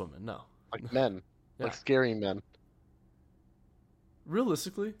 not just women. No, like men, Yeah. like scary men.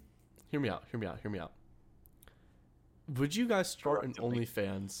 realistically, hear me out. Would you guys start an Reluctantly.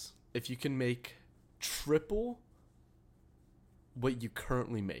 OnlyFans if you can make triple what you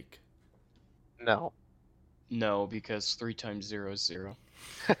currently make? No. No, because 3 times 0 is 0.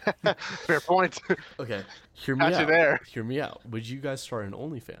 Fair point. Okay, hear me Got you out. there. Hear me out. Would you guys start an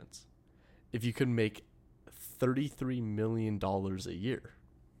OnlyFans if you could make $33 million a year.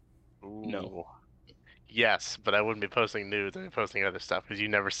 Ooh. No. Yes, but I wouldn't be posting nudes. I'd be posting other stuff because you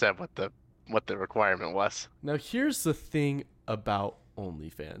never said what the requirement was. Now, here's the thing about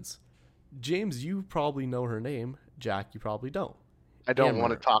OnlyFans. James, you probably know her name. Jack, you probably don't. I don't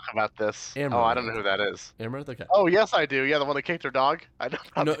want to Amaranth. talk about this. Oh, I don't know who that is. Amaranth? Okay. Oh, yes, I do. Yeah, the one that kicked her dog. I know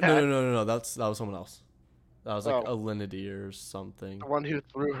about No, that. no. That was someone else. That was like Oh. Alinity or something. The one who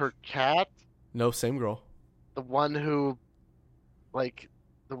threw her cat. No, same girl. The one who, the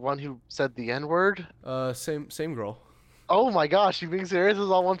one who said the N-word. Same girl. Oh my gosh, you being serious? This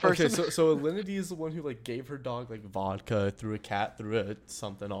is all one person. Okay, so Alinity is the one who like gave her dog like vodka, threw a cat, threw a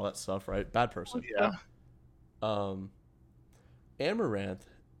something, all that stuff, right? Bad person. Yeah. Amaranth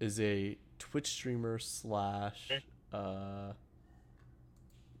is a Twitch streamer / OnlyFans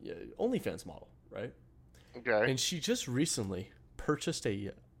model, right? Okay. And she just recently purchased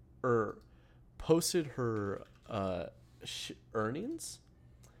posted her earnings,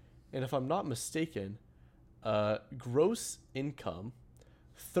 and if I'm not mistaken, gross income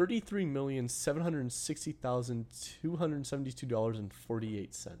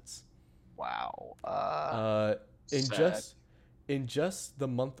 $33,760,272.48. Wow. Sad. In just the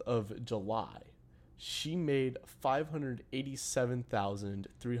month of July, she made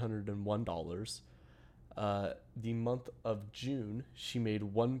 $587,301. The month of June, she made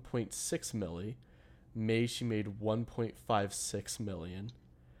 1.6 million. May, she made 1.56 million.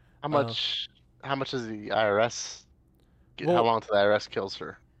 How much? How much is the IRS? Well- How long until the IRS kills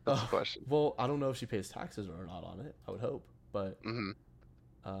her? That's the question. Well, I don't know if she pays taxes or not on it. I would hope, but Hmm.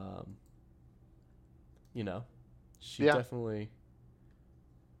 you know, she's Yeah. definitely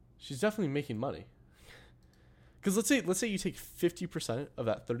making money. Because let's say you take 50% of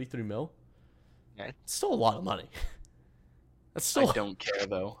that 33 mil. Okay. It's still a lot of money. That's still I don't care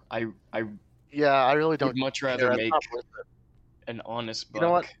though. I Yeah, I really don't. would much care. rather It's make not worth it. an honest buck. You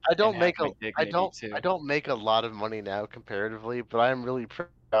know what? I don't and make have a my dignity, too. I don't make a lot of money now comparatively, but I'm really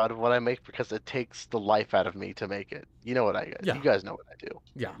proud of what I make because it takes the life out of me to make it. You know what I get. Yeah. You guys know what I do.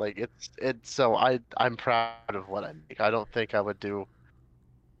 yeah. Like it's so I'm proud of what I make. I don't think I would do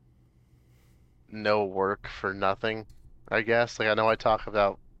no work for nothing, I guess. Like I know I talk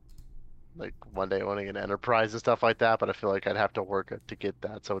about like one day owning an enterprise and stuff like that, but I feel like I'd have to work to get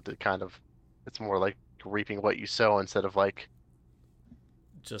that. So it's more like reaping what you sow instead of like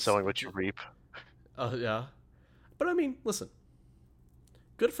Just sowing what you reap. yeah. But I mean, listen.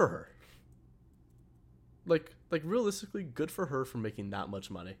 Good for her. Like realistically, good for her for making that much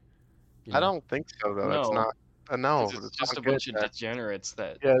money. You I know? don't think so though. It's No. not. No, 'Cause it's it's just not a bunch good, of man. degenerates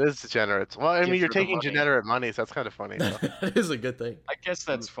that. Yeah, it is degenerate. Well, I Give mean, you're her the taking money. degenerate money, so that's kind of funny. Though. That is a good thing. I guess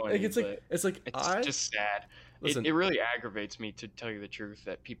that's funny. Like it's like but it's I just sad. listen. It really aggravates me, to tell you the truth,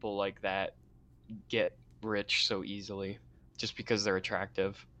 that people like that get rich so easily just because they're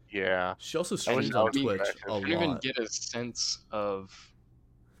attractive. Yeah. She also I wish streams I on was Twitch attractive. a I don't even lot. get a sense of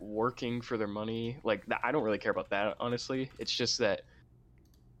working for their money. Like that, I don't really care about that, honestly. It's just that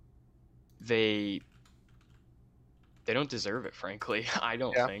they don't deserve it, frankly. I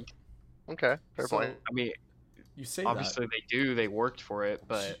don't Yeah. think. Okay. Fair So, point. I mean, You say obviously they do. They worked for it, that.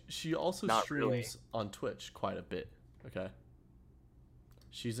 but She also not streams really. on Twitch quite a bit. Okay.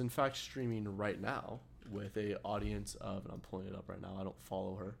 She's in fact streaming right now with a audience of, and I'm pulling it up right now. I don't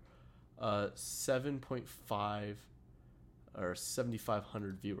follow her. 7.5 or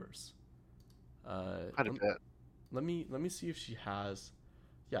 7,500 viewers. Quite a lem- bit. Let me see if she has.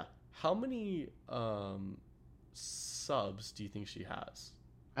 Yeah, how many subs do you think she has?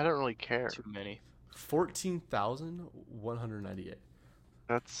 I don't really care. too many. 14,198.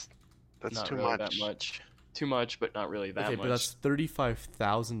 That's Not too really much. that much. Too much, but not really that Okay, much. but that's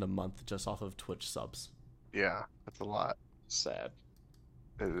 35,000 a month just off of Twitch subs. Yeah, that's a lot. sad.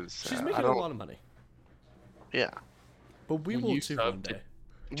 It is. She's I making a don't. lot of money, Yeah, but we Will will you too sub one to- day.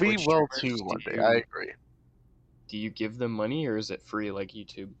 we Twitch will streamers, too one do day. you- I agree. Do you give them money, or is it free like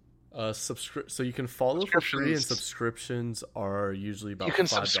YouTube? So you can follow for free, and Subscriptions. subscriptions are usually about You can $5.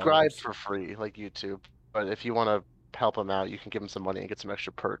 subscribe for free, like YouTube, but if you want to help them out, you can give them some money and get some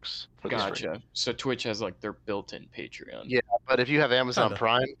extra perks. For the stream. Gotcha. So Twitch has like their built-in Patreon. Yeah. But if you have Amazon Kinda.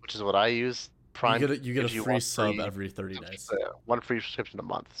 Prime, which is what I use, Prime You get a gives you free one sub free every 30 days. one free subscription a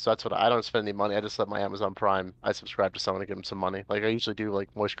month. So that's what I don't spend any money. I just let my Amazon Prime. I subscribe to someone to give them some money. Like I usually do,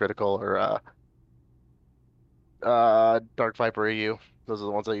 like Moist Critical or Dark Viper EU. Those are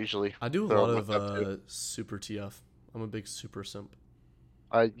the ones I usually. I do a throw lot a look up of super TF. I'm a big super simp.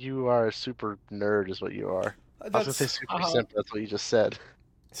 You are a super nerd, is what you are. I was gonna say super simp. That's what you just said.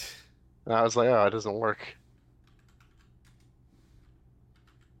 And I was like, oh, it doesn't work.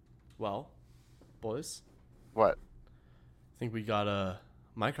 Well, boys, What? I think we got a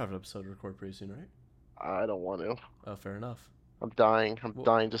Minecraft episode to record pretty soon, right? I don't want to. Oh, fair enough. I'm dying. I'm Well-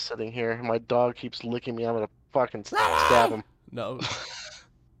 dying just sitting here. My dog keeps licking me. I'm gonna fucking stab him. No.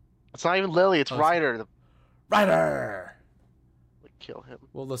 It's not even Lily. It's Oh, it's- Ryder. Ryder! Kill him.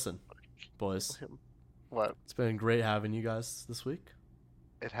 Well, listen, boys. Kill him. What? It's been great having you guys this week.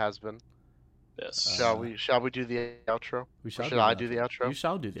 It has been. Yes. Shall we do the outro? We shall. Should I do the outro? You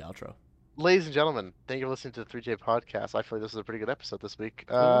shall do the outro. Ladies and gentlemen, thank you for listening to the 3J podcast. I feel like this is a pretty good episode this week.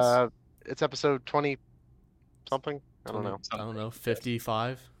 was. It's episode 20 something. I don't know. I don't know.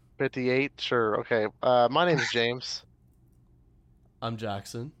 55. 58. Sure. Okay. My name is James, I'm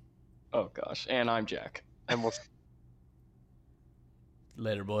Jackson. Oh gosh, and I'm Jack. and we'll.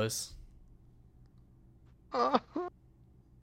 Later, boys.